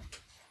the call.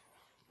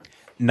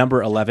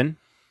 Number 11,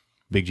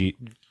 Big G.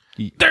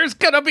 There's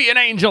gonna be an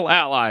angel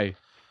ally.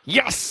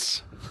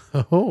 Yes.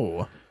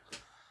 Oh.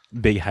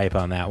 Big hype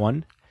on that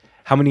one.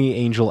 How many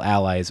angel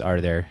allies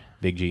are there,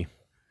 Big G?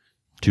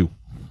 2.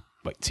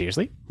 Wait,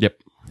 seriously? Yep.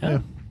 Yeah.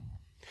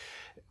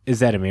 Is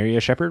that a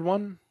Miria Shepherd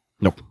one?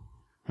 Nope.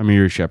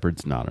 Amir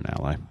Shepherd's not an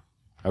ally.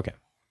 Okay.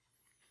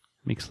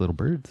 Makes little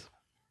birds.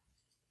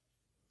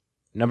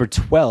 Number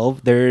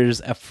 12,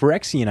 there's a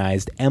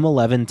Phyrexianized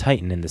M11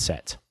 Titan in the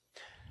set.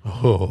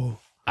 Oh.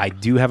 I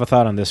do have a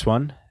thought on this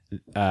one.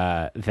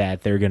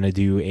 That they're gonna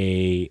do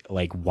a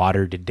like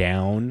watered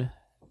down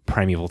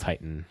Primeval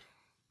Titan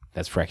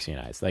that's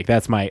Phyrexianized. Like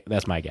that's my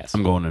guess.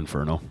 I'm going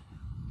Inferno.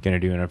 Gonna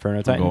do an Inferno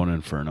I'm Titan. going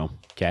Inferno.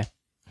 Okay.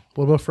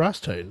 What about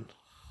Frost Titan?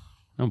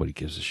 Nobody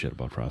gives a shit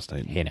about Frost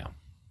Titan. Hey now,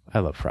 I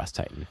love Frost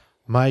Titan.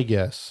 My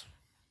guess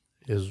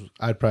is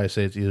I'd probably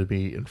say it's either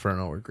be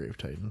Inferno or Grave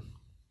Titan.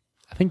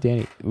 I think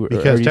Danny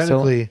Because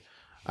technically,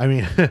 I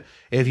mean,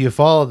 if you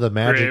follow the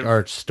Magic Grave.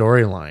 Arts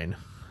storyline,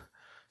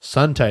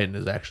 Sun Titan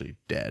is actually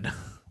dead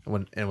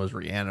and was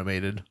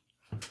reanimated.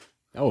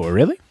 oh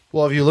really?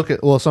 Well, if you look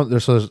at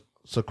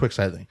so quick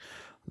side thing.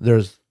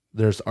 There's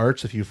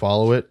arts if you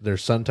follow it.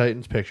 There's Sun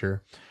Titan's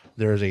picture.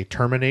 There's a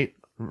Terminate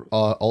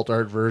alt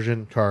art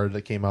version card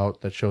that came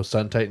out that shows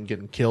Sun Titan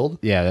getting killed.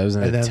 Yeah, that was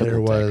in And the then there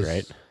Tibble was deck,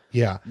 right?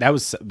 Yeah, That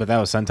was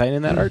Sun Titan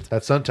in that art.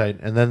 that's Sun Titan.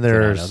 And then Did not know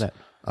there's that.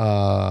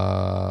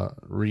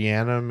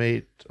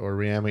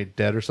 Reanimate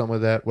Dead or something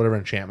like that. Whatever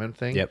enchantment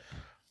thing. Yep,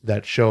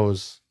 That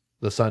shows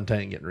the Sun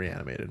Titan getting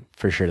reanimated.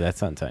 for sure. That's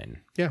Sun Titan.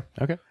 Yeah.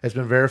 Okay. It's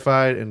been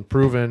verified and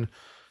proven,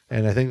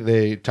 and I think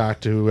they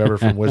talked to whoever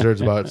from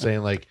Wizards about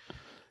saying like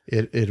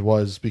it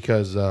was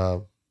because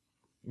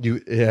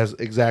it has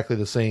exactly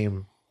the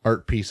same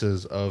art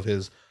pieces of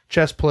his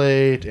chest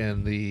plate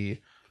and the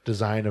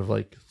design of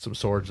like some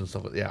swords and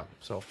stuff. Yeah,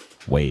 so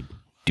Wade,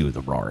 do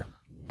the roar.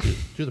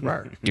 do the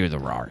bar. Do the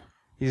roar.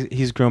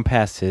 He's grown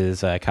past his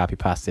copy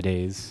pasta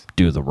days.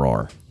 Do the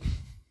roar.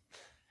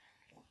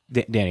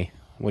 Danny,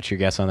 what's your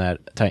guess on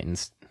that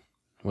Titans?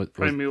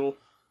 Primeval.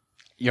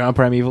 You're on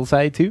Primeval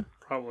side too?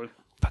 Probably.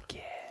 Fuck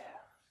yeah.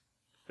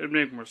 It'd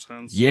make more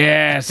sense.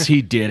 Yes,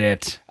 he did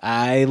it.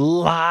 I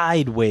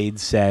lied, Wade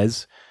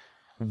says.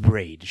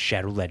 Raid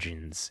Shadow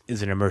Legends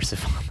is an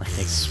immersive online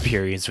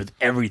experience with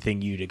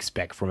everything you'd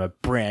expect from a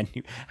brand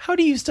new. How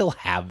do you still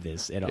have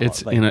this at all?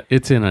 It's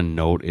in a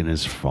note in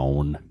his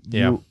phone.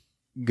 Yeah.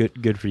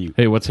 Good for you.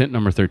 Hey, what's hint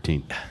number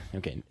 13?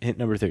 Okay, hint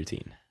number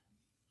 13.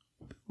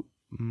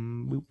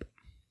 Boop.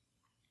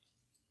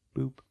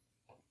 Boop.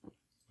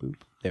 Boop.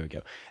 There we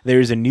go.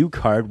 There's a new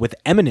card with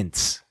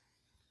Eminence.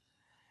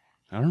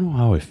 I don't know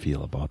how I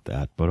feel about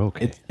that, but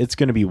okay. It's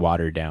going to be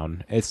watered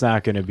down. It's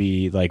not going to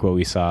be like what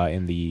we saw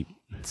in the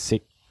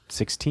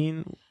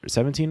 16,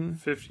 17?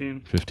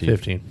 15.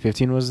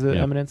 15 was the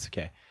Eminence?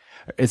 Okay.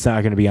 It's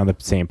not going to be on the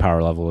same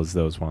power level as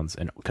those ones,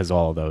 and because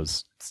all of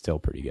those still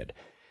pretty good.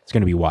 It's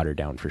going to be watered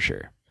down for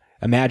sure.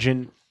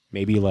 Imagine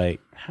maybe like,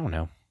 I don't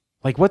know.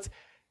 Like what's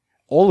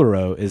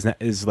Oloro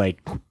is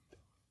like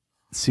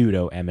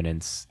pseudo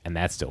Eminence, and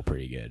that's still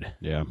pretty good.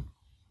 Yeah.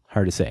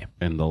 Hard to say.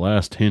 And the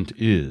last hint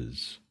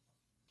is...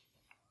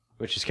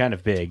 Which is kind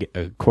of big,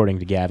 according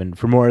to Gavin.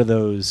 For more of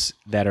those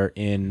that are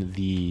in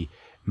the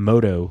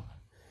Moto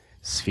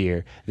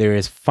sphere, there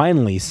is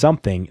finally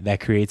something that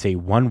creates a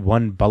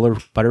 1/1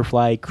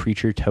 butterfly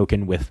creature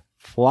token with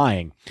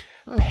flying.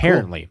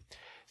 Apparently,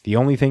 the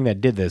only thing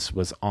that did this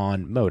was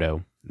on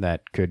Moto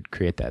that could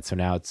create that. So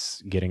now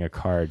it's getting a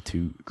card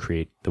to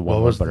create the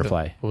 1/1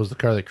 butterfly. What was the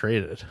card that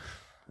created it?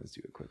 Let's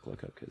do a quick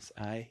look up because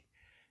I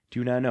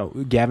do not know.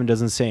 Gavin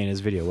doesn't say in his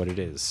video what it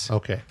is.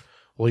 Okay.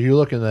 Well, you're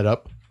looking that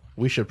up.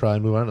 We should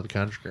probably move on to the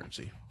conjure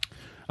currency.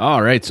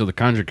 All right, so the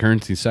conjure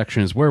currency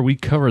section is where we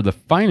cover the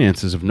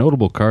finances of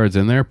notable cards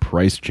and their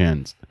price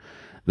trends.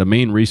 The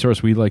main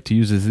resource we like to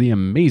use is the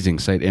amazing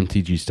site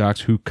MTG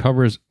Stocks, who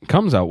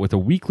comes out with a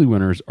weekly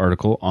winners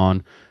article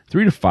on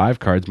 3 to 5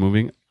 cards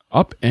moving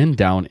up and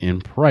down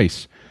in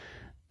price.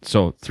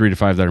 So 3 to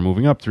 5 that are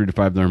moving up, 3 to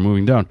 5 that are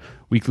moving down.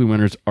 Weekly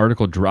winners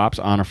article drops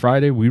on a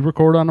Friday. We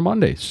record on a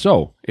Monday.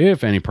 So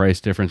if any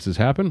price differences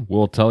happen,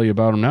 we'll tell you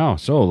about them now.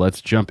 So let's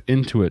jump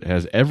into it.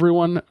 Has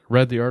everyone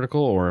read the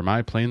article, or am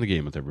I playing the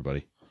game with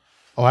everybody?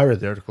 Oh, I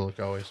read the article like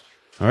always.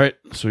 All right,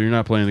 so you're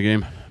not playing the game.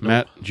 Nope.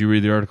 Matt, did you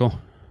read the article?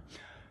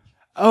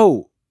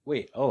 Oh,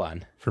 wait, hold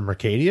on. For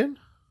Mercadian?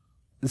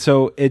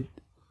 So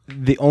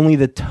only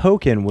the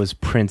token was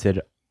printed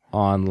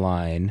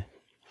online.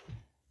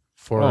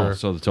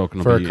 So the token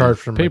will for be a card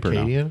from paper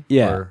Mercadian? now.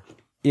 Yeah.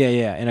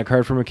 Yeah, and a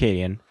card from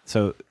Acadian.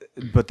 So,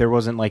 but there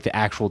wasn't like the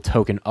actual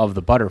token of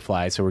the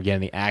butterfly, so we're getting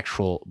the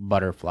actual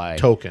butterfly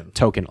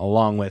Token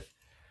along with.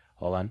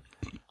 Hold on.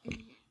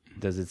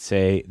 Does it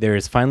say there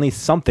is finally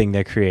something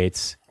that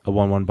creates a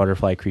 1/1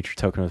 butterfly creature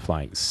token with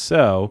flying?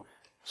 So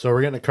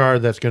we're getting a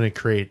card that's going to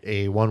create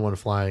a 1/1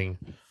 flying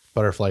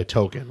butterfly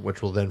token,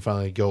 which will then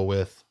finally go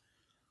with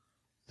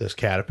this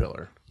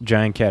caterpillar.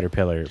 Giant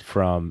caterpillar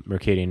from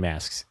Mercadian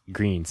Masks.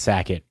 Green,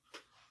 sack it.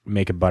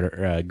 Make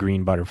a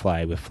green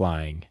butterfly with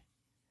flying.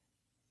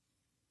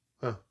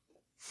 Huh.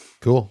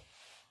 Cool.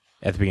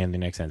 At the beginning of the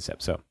next end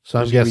step. So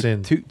I'm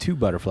guessing two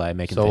butterfly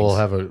making so things. we'll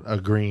have a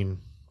green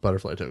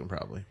butterfly token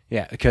probably.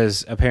 Yeah,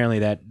 because apparently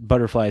that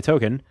butterfly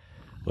token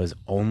was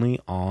only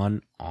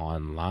on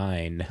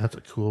online. That's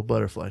a cool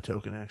butterfly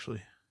token,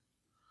 actually.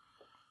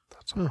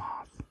 That's All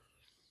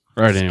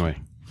right, anyway.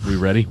 We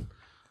ready?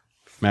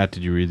 Matt,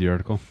 did you read the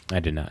article? I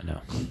did not know.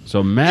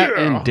 So Matt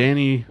and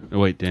Danny... Oh,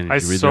 wait, Danny,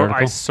 did you read the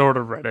article? I sort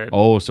of read it.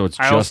 Oh, so it's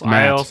just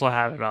Matt. I also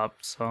have it up.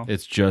 So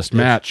It's just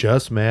Matt. It's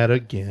just Matt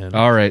again.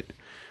 All right.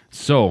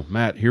 So,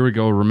 Matt, here we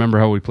go. Remember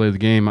how we play the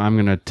game. I'm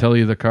going to tell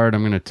you the card.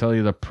 I'm going to tell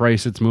you the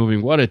price it's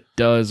moving, what it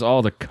does,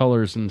 all the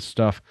colors and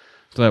stuff.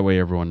 So that way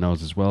everyone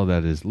knows as well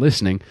that is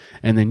listening.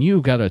 And then you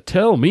got to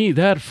tell me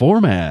that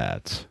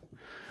format.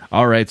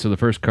 All right, so the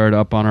first card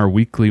up on our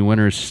weekly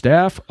winners,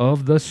 Staff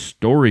of the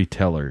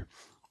Storyteller.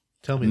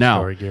 Tell me the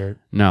story, Garrett.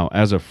 Now,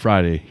 as of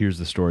Friday, here's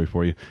the story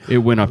for you. It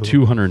went up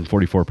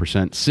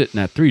 244%,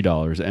 sitting at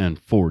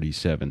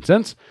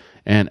 $3.47.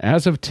 And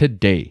as of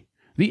today,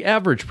 the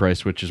average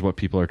price, which is what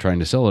people are trying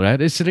to sell it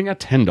at, is sitting at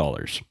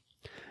 $10.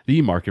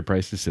 The market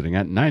price is sitting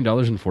at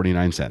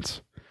 $9.49.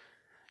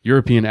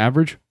 European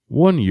average,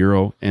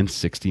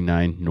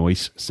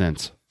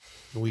 €1.69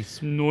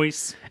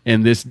 Nice.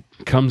 And this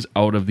comes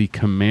out of the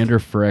Commander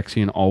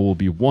Phyrexian All Will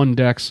Be One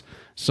decks,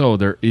 so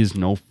there is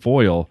no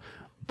foil.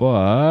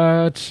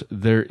 But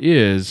there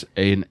is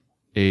a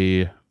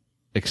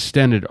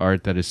extended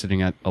art that is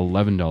sitting at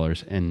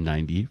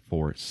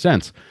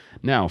 $11.94.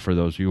 Now, for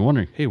those of you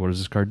wondering, hey, what does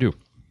this card do?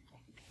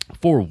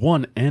 For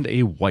 1 and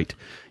a white,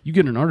 you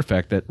get an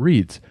artifact that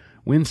reads,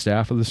 when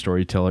Staff of the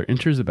Storyteller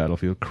enters the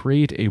battlefield,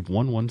 create a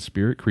 1/1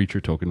 spirit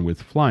creature token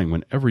with flying.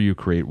 Whenever you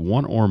create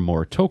one or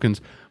more tokens,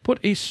 put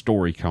a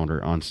story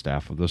counter on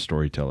Staff of the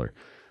Storyteller.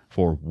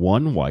 For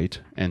 1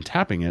 white, and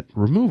tapping it,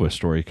 remove a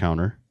story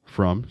counter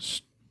from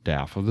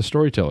Staff of the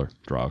Storyteller.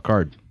 Draw a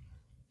card.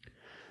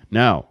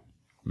 Now,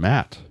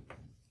 Matt,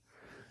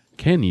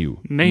 can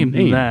you name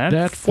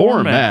that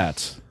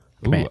format?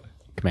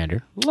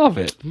 Commander. Love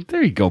it.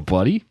 There you go,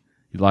 buddy.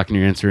 You locking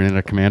your answer in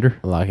at Commander?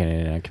 Locking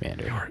it in on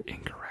Commander. You're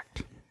incorrect.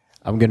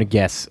 I'm going to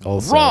guess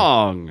also.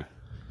 Wrong.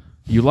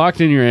 You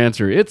locked in your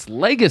answer. It's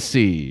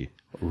Legacy.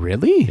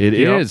 Really? It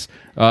is.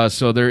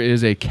 So there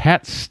is a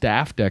cat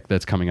staff deck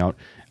that's coming out.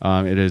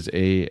 It is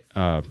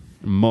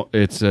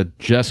it's a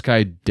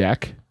Jeskai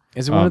deck.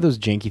 Is it one of those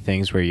janky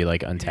things where you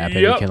like untap it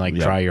and you can like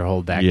draw your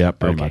whole deck? Yeah,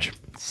 pretty much.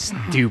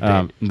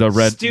 Stupid.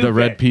 The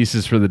red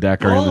pieces for the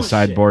deck are in the Bullshit.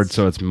 sideboard,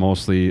 so it's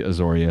mostly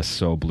Azorius,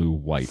 so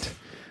blue-white.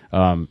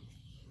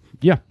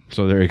 Yeah,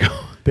 so there you go.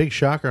 Big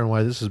shocker on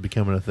why this is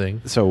becoming a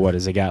thing. So what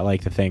is it got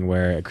like the thing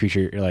where a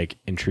creature like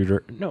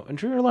intruder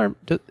alarm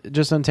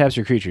just untaps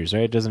your creatures,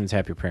 right? It doesn't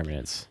untap your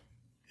permanents.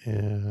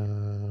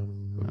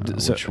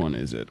 Which one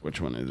is it?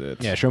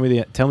 Yeah, tell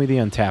me the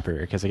untapper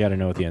because I got to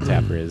know what the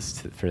untapper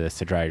is for this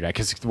to draw your deck.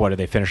 Because what do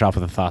they finish off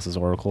with a Thassa's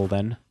Oracle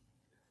then?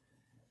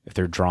 If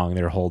they're drawing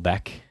their whole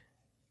deck,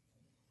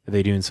 are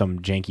they doing some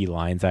janky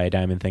lion's eye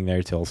diamond thing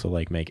there to also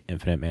like make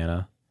infinite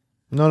mana?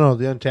 No,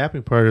 the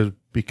untapping part is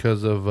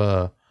because of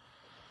the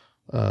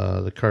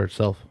card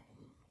itself.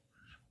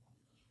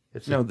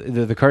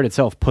 The card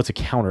itself puts a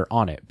counter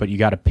on it, but you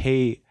got to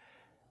pay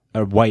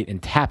a white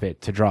and tap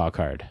it to draw a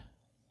card.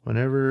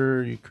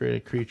 Whenever you create a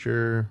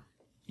creature,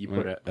 You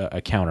put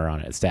a counter on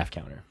it, a staff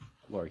counter,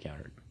 lore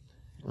counter.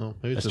 well,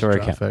 maybe it's A just a story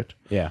draw count. effect.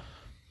 Yeah.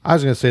 I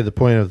was going to say the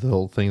point of the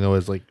whole thing though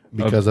is like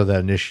because of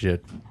that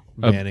initiative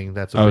banning.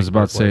 That's I was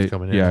about to say,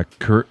 coming in. yeah,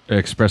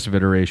 Expressive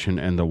Iteration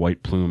and the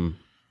White Plume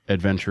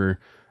Adventure.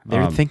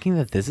 They're thinking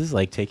that this is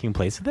like taking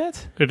place of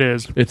that? It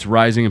is. It's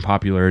rising in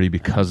popularity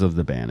because of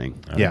the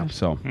banning. Yeah.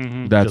 So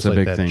that's Just a like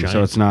big that thing. So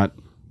giant- it's not,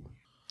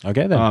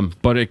 Okay, then.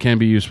 but it can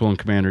be useful in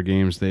Commander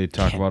games. They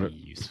talk about it.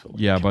 Useful.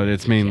 Yeah, but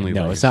it's mainly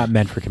No, Legacy. it's not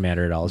meant for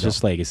Commander at all. It's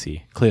just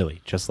Legacy.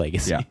 Clearly, just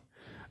Legacy. Yeah.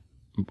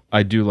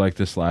 I do like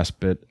this last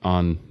bit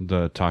on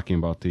the talking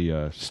about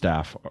the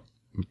staff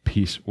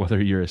piece, whether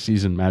you're a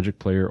seasoned Magic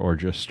player or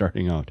just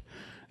starting out.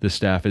 The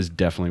staff is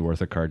definitely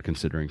worth a card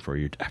considering for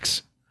your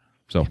decks.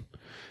 So,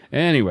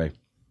 anyway,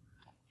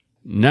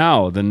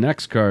 now the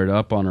next card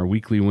up on our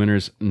weekly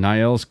winners,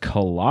 Niall's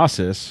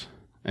Colossus,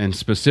 and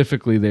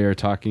specifically they are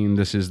talking,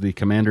 this is the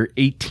Commander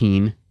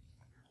 18,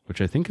 which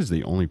I think is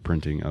the only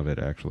printing of it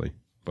actually,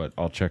 but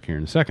I'll check here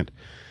in a second.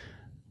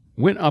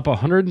 Went up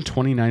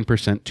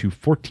 129% to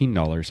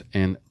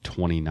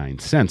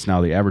 $14.29.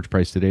 Now, the average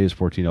price today is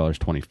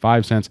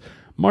 $14.25.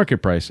 Market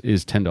price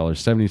is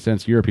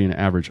 $10.70. European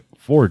average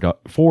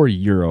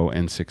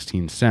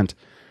 €4.16.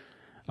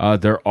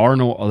 There are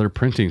no other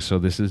printings, so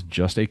this is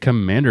just a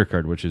Commander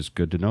card, which is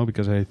good to know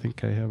because I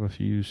think I have a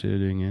few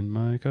sitting in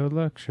my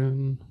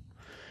collection.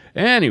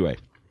 Anyway,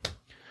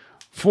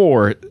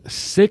 for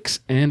 6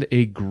 and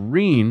a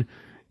green,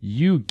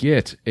 you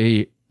get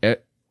a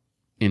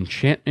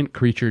enchantment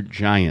creature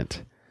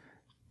giant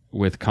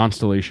with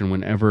constellation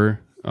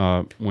whenever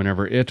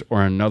it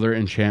or another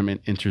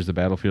enchantment enters the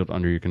battlefield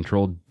under your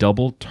control,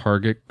 double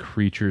target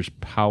creature's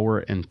power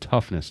and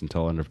toughness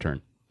until end of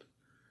turn.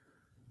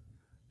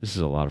 This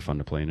is a lot of fun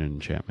to play in an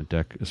enchantment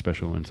deck,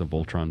 especially when it's a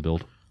Voltron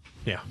build.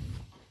 Yeah.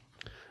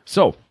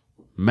 So,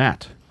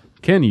 Matt,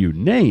 can you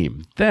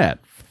name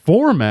that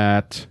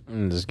format?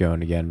 I'm just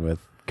going again with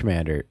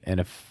Commander. And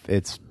if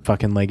it's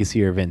fucking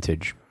Legacy or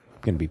Vintage,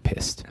 I'm going to be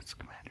pissed. It's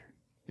Commander.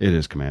 It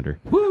is Commander.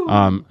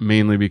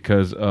 Mainly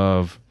because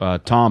of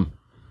Tom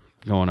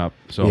going up.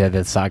 So Yeah,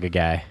 the Saga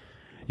guy.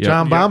 yep.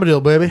 John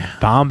Bombadil, baby.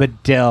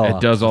 Bombadil.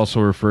 It does also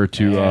refer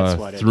to That's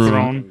what it's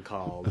Thrune,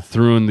 called.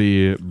 Thrune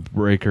the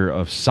Breaker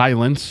of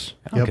Silence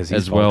Yep. Because he's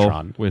as well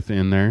Voltron.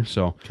 within there.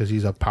 So Because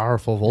he's a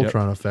powerful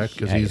Voltron effect.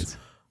 Because Yeah, he's he's-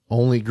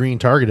 only green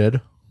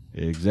targeted.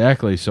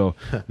 exactly. So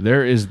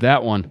there is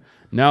that one.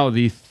 Now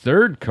the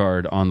third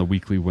card on the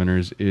weekly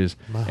winners is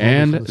My home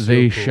And is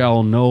They so cool.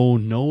 Shall Know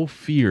No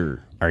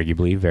Fear.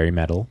 Arguably very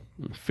metal.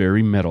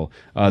 Very metal.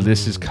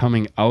 This is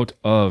coming out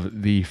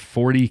of the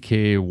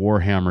 40k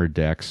Warhammer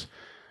decks.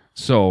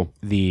 So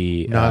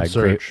The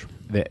Non-search.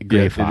 the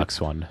Gray Yeah,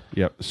 Fox one.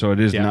 yep. So it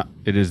is Yeah. not.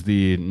 It is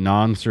the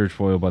non-surge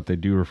foil, but they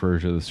do refer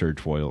to the surge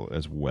foil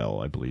as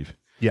well, I believe,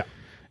 Yeah.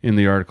 in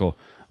the article.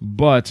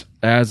 But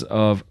as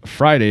of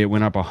Friday, it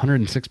went up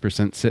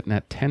 106%, sitting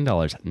at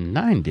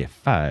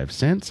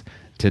 $10.95.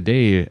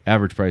 Today,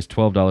 average price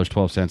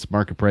 $12.12,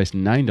 market price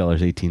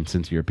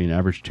 $9.18, European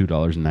average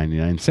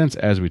 $2.99.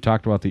 As we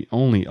talked about, the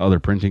only other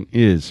printing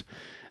is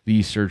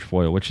the surge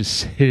foil, which is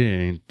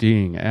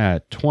sitting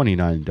at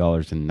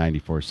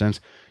 $29.94,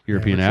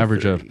 European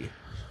average of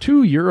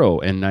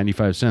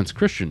 €2.95.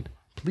 Christian,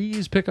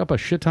 please pick up a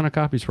shit ton of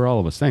copies for all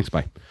of us. Thanks.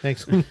 Bye.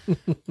 Thanks.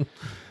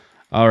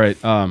 All right.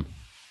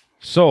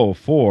 So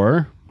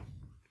for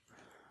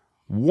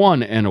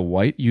 1 and a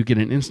white, you get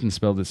an instant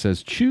spell that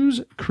says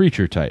choose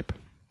creature type.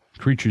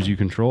 Creatures you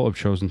control of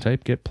chosen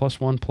type get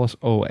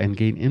 +1/+0 and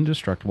gain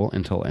indestructible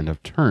until end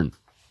of turn.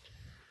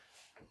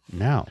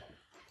 Now,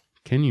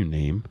 can you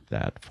name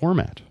that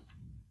format?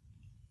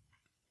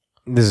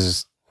 This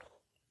is.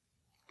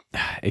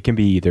 It can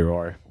be either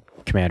or.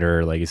 Commander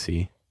or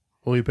Legacy.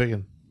 What are you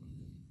picking?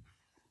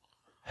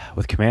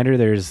 With Commander,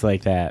 there's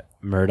like that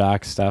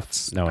Murdoch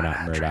stuff. No,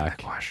 not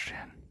Murdoch. Question.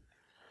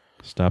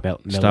 Stop Mel-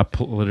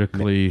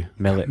 politically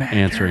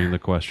answering the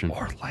question.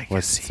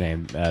 What's its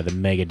name? The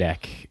Mega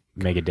Deck.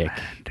 Mega Dick.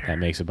 That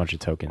makes a bunch of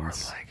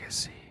tokens.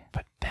 Legacy.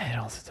 But that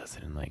also does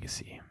it in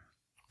Legacy.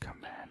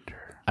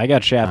 Commander. I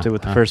got shafted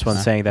with the first one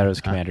saying that it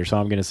was Commander, so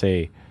I'm going to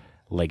say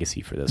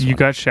Legacy for this You one.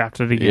 got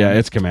shafted again. Yeah,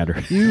 it's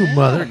Commander. You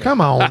mother,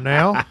 come on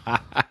now.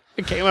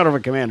 It came out of a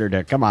Commander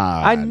deck. Come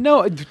on. I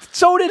know.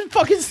 So did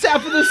fucking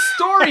Staff of the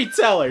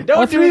Storyteller. Don't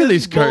All do three of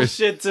this these cards.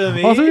 bullshit to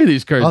me. All three of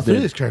these cards. All three of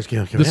did. these cards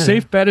came The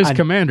safe bet is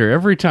Commander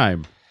every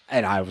time.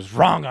 And I was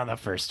wrong on the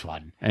first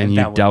one. And you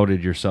that one-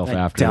 doubted yourself I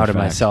after. doubted the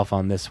fact. myself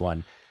on this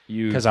one.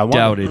 You 'Cause I wanted-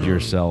 doubted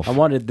yourself. I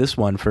wanted this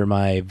one for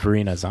my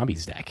Verena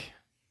Zombies deck.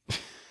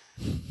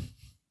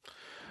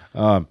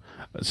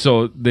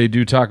 So they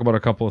do talk about a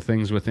couple of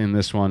things within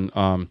this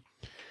one.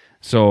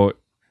 So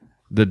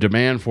the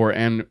demand for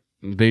and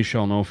They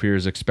Shall Know Fear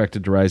is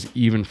expected to rise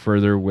even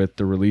further with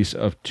the release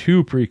of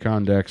two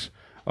precon decks,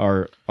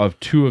 or of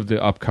two of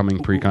the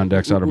upcoming precon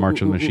decks out of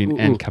March of the Machine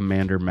and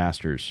Commander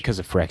Masters. Because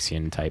of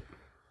Phyrexian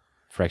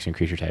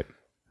creature type.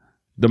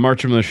 The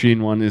March of the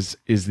Machine one is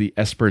the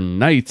Esper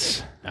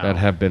Knights that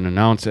have been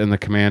announced, and the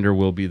Commander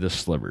will be the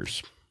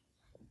Slivers.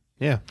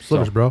 Yeah,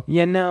 slivers, bro.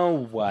 You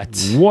know what?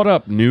 What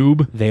up,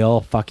 noob? They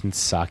all fucking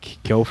suck.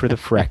 Go for the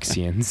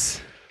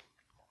Phyrexians.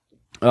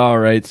 All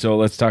right, so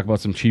let's talk about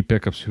some cheap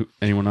pickups.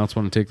 Anyone else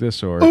want to take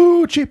this? Or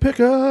Ooh, cheap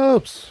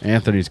pickups.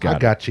 Anthony's got I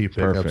got cheap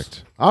pickups.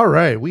 Perfect. All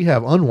right, we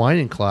have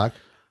Unwinding Clock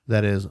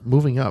that is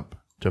moving up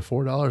to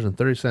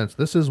 $4.30.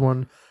 This is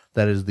one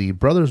that is the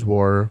Brothers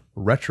War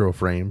retro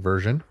frame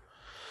version.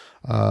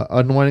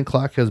 Unwinding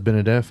Clock has been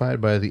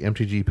identified by the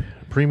MTG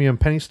Premium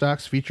Penny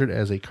Stocks, featured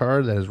as a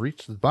card that has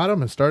reached the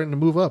bottom and starting to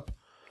move up.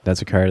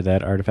 That's a card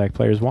that Artifact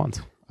players want.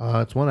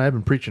 It's one I've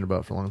been preaching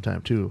about for a long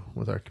time, too,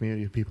 with our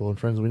community of people and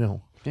friends we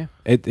know. Yeah.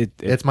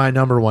 It's my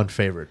number one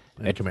favorite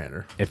in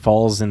Commander. It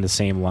falls in the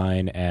same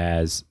line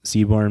as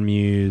Seaborn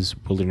Muse,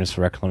 Wilderness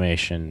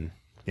Reclamation,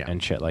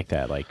 and shit like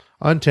that. Like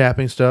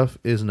Untapping stuff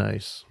is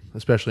nice,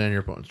 especially on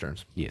your opponent's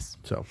turns. yes.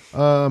 So,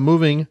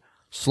 moving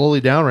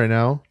slowly down right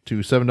now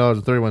to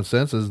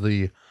 $7.31 is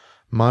the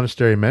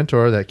Monastery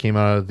Mentor that came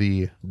out of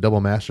the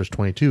Double Masters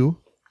 22.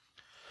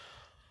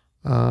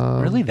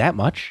 Really that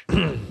much?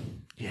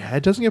 Yeah,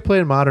 it doesn't get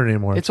played in Modern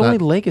anymore. It's only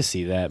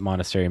Legacy that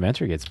Monastery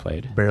Mentor gets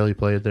played. barely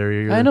played there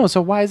either. I know,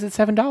 so why is it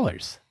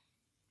 $7?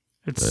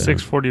 It's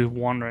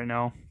 $6.41 right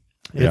now.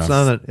 It's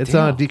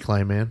on a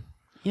decline, man.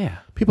 Yeah.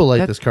 People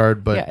like this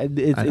card, but yeah,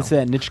 it's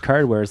that niche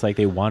card where it's like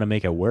they want to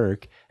make it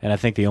work. And I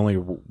think the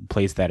only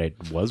place that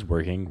it was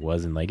working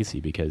was in Legacy,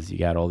 because you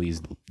got all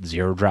these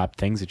zero drop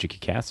things that you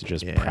could cast to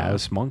just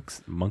prowess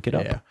monk it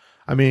up. yeah.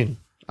 I mean,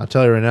 I'll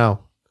tell you right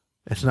now,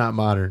 it's not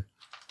Modern.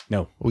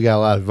 No. We got a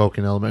lot of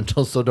Vulcan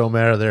Elementals, so don't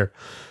matter there.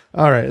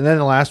 All right, and then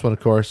the last one, of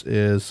course,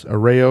 is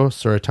Arreo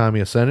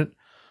Suratami Ascendant,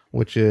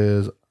 which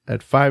is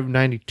at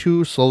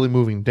 $5.92, slowly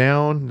moving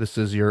down. This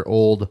is your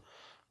old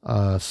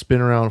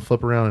spin around,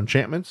 flip around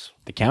enchantments.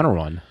 The counter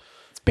one.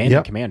 It's Bandit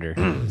Yep.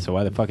 Commander. So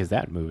why the fuck is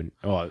that moving?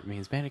 Oh, I mean,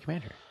 it's Bandit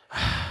Commander.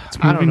 It's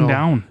I don't moving know.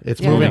 down.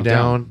 It's Yeah, moving no,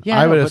 down. Yeah,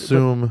 I no, would but-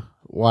 assume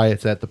why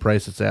it's at the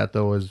price it's at,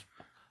 though, is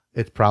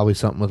it's probably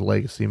something with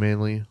Legacy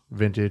mainly.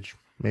 Vintage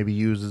maybe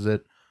uses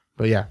it.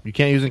 But yeah, you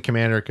can't use it in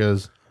Commander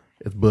because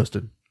it's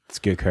busted. It's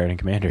a good card in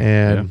Commander.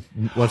 And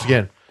once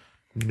again,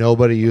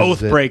 nobody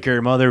uses it.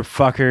 Oathbreaker,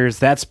 motherfuckers.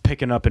 That's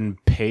picking up in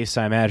pace.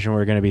 I imagine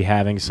we're going to be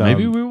having some.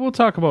 Maybe we will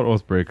talk about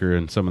Oathbreaker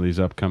in some of these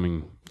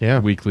upcoming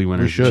weekly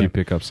winners should. cheap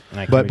pickups.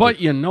 But But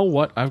you know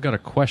what? I've got a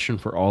question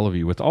for all of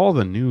you. With all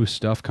the new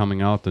stuff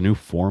coming out, the new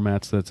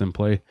formats that's in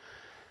play,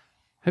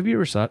 have you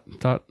ever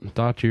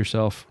thought to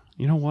yourself,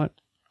 you know what?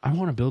 I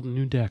want to build a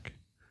new deck.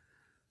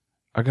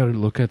 I got to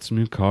look at some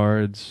new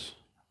cards.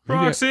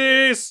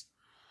 Proxies!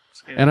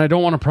 And I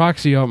don't want to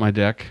proxy out my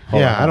deck.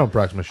 I don't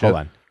proxy my shit. Hold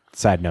on.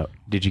 Side note: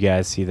 did you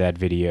guys see that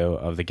video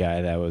of the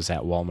guy that was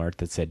at Walmart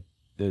that said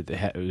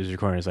it was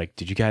recording? It's like,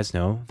 did you guys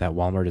know that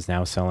Walmart is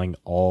now selling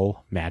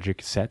all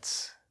Magic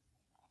sets?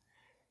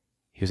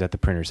 He was at the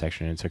printer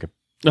section and took a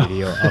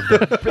video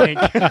of the pink.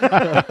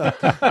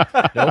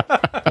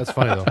 That's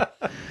funny,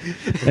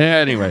 though.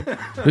 Anyway,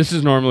 this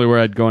is normally where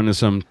I'd go into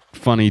some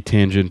funny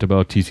tangent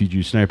about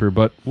TCG Sniper,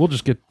 but we'll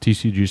just get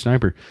TCG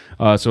Sniper.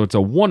 So it's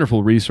a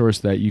wonderful resource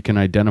that you can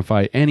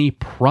identify any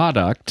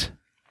product,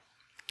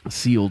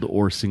 sealed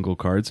or single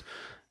cards,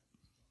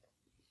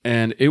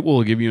 and it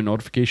will give you a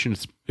notification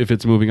if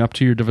it's moving up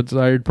to your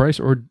desired price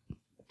or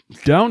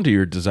down to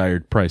your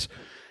desired price.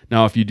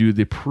 Now, if you do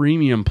the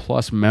Premium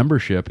Plus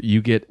membership, you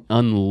get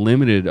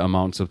unlimited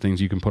amounts of things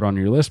you can put on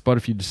your list. But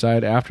if you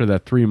decide after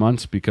that 3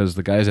 months, because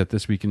the guys at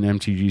This Week in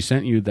MTG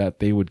sent you that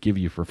they would give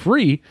you for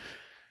free,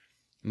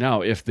 now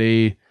if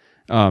they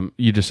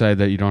you decide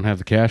that you don't have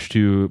the cash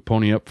to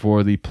pony up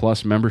for the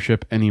Plus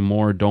membership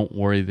anymore, don't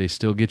worry. They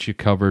still get you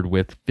covered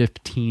with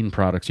 15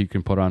 products you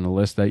can put on the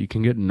list that you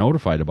can get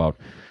notified about.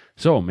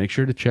 So make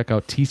sure to check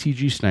out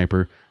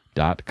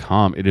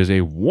TCGSniper.com. It is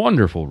a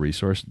wonderful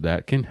resource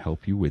that can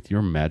help you with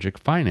your Magic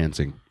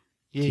financing.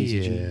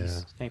 Yeah.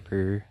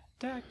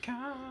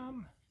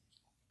 Sniper.com.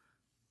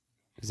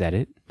 Is that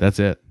it? That's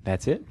it.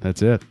 That's it?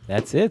 That's it.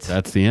 That's it?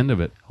 That's the end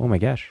of it. Oh my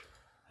gosh.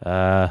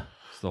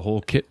 It's the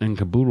whole kit and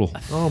caboodle.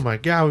 Oh, my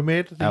God. We made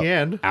it to the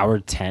end. Hour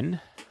 10?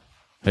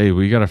 Hey,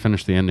 we got to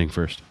finish the ending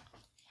first.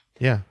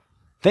 Yeah.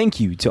 Thank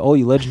you to all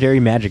you legendary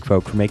Magic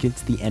folk for making it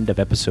to the end of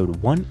episode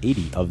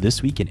 180 of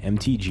This Week in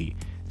MTG.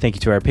 Thank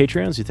you to our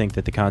Patreons who think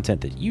that the content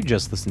that you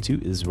just listened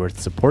to is worth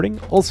supporting.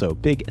 Also,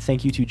 big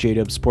thank you to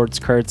JW Sports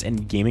Cards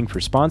and Gaming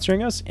for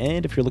sponsoring us.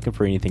 And if you're looking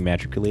for anything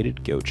Magic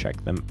related, go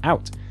check them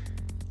out.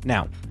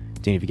 Now,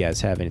 do any of you guys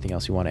have anything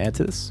else you want to add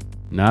to this?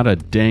 Not a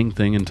dang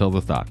thing until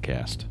the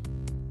Thoughtcast.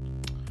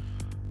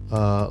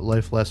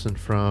 Life lesson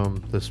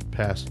from this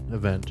past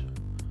event,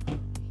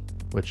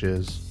 which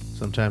is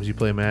sometimes you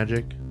play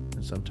Magic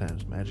and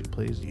sometimes Magic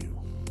plays you.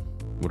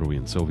 What are we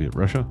in Soviet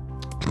Russia?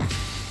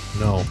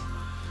 No.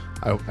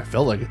 I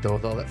felt like it, though,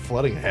 with all that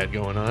flooding I had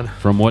going on.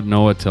 From what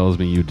Noah tells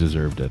me, you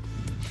deserved it.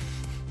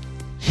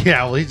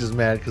 Yeah, well, he's just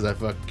mad because I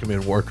fucking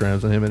committed war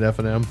crimes on him at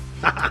F&M.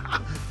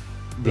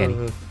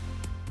 Danny.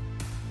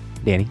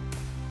 Danny.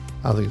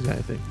 I don't think he's got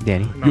anything.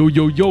 Danny. No.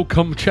 Yo,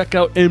 come check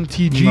out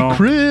MTG No.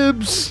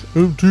 Cribs.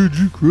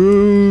 MTG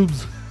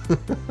Cribs.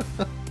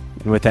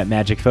 And with that,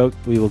 Magic folk,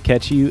 we will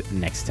catch you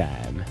next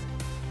time.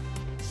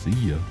 See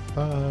ya.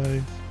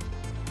 Bye.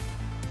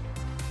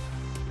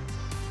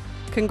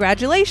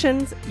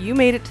 Congratulations! You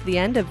made it to the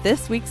end of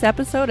this week's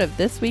episode of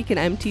This Week in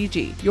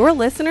MTG. Your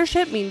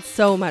listenership means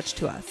so much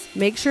to us.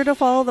 Make sure to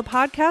follow the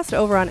podcast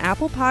over on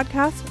Apple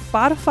Podcasts,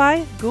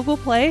 Spotify, Google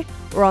Play,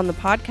 or on the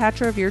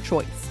podcatcher of your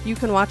choice. You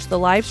can watch the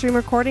live stream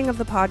recording of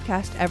the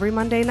podcast every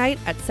Monday night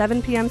at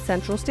 7 p.m.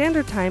 Central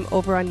Standard Time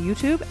over on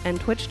YouTube and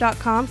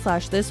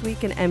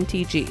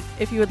twitch.com/thisweekinmtg.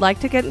 If you would like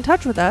to get in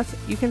touch with us,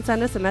 you can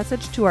send us a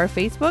message to our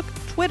Facebook,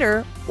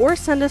 Twitter, or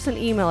send us an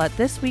email at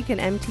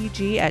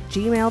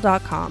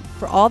thisweekinmtg@gmail.com.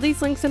 For all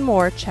these links and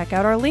more, check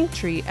out our link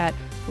tree at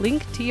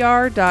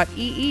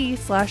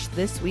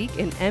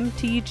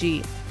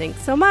linktr.ee/thisweekinmtg.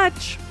 Thanks so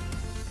much!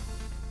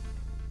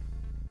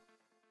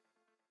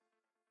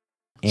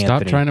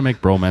 Stop trying to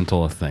make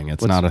Bromental a thing.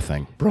 It's not a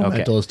thing.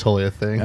 Bromental is totally a thing.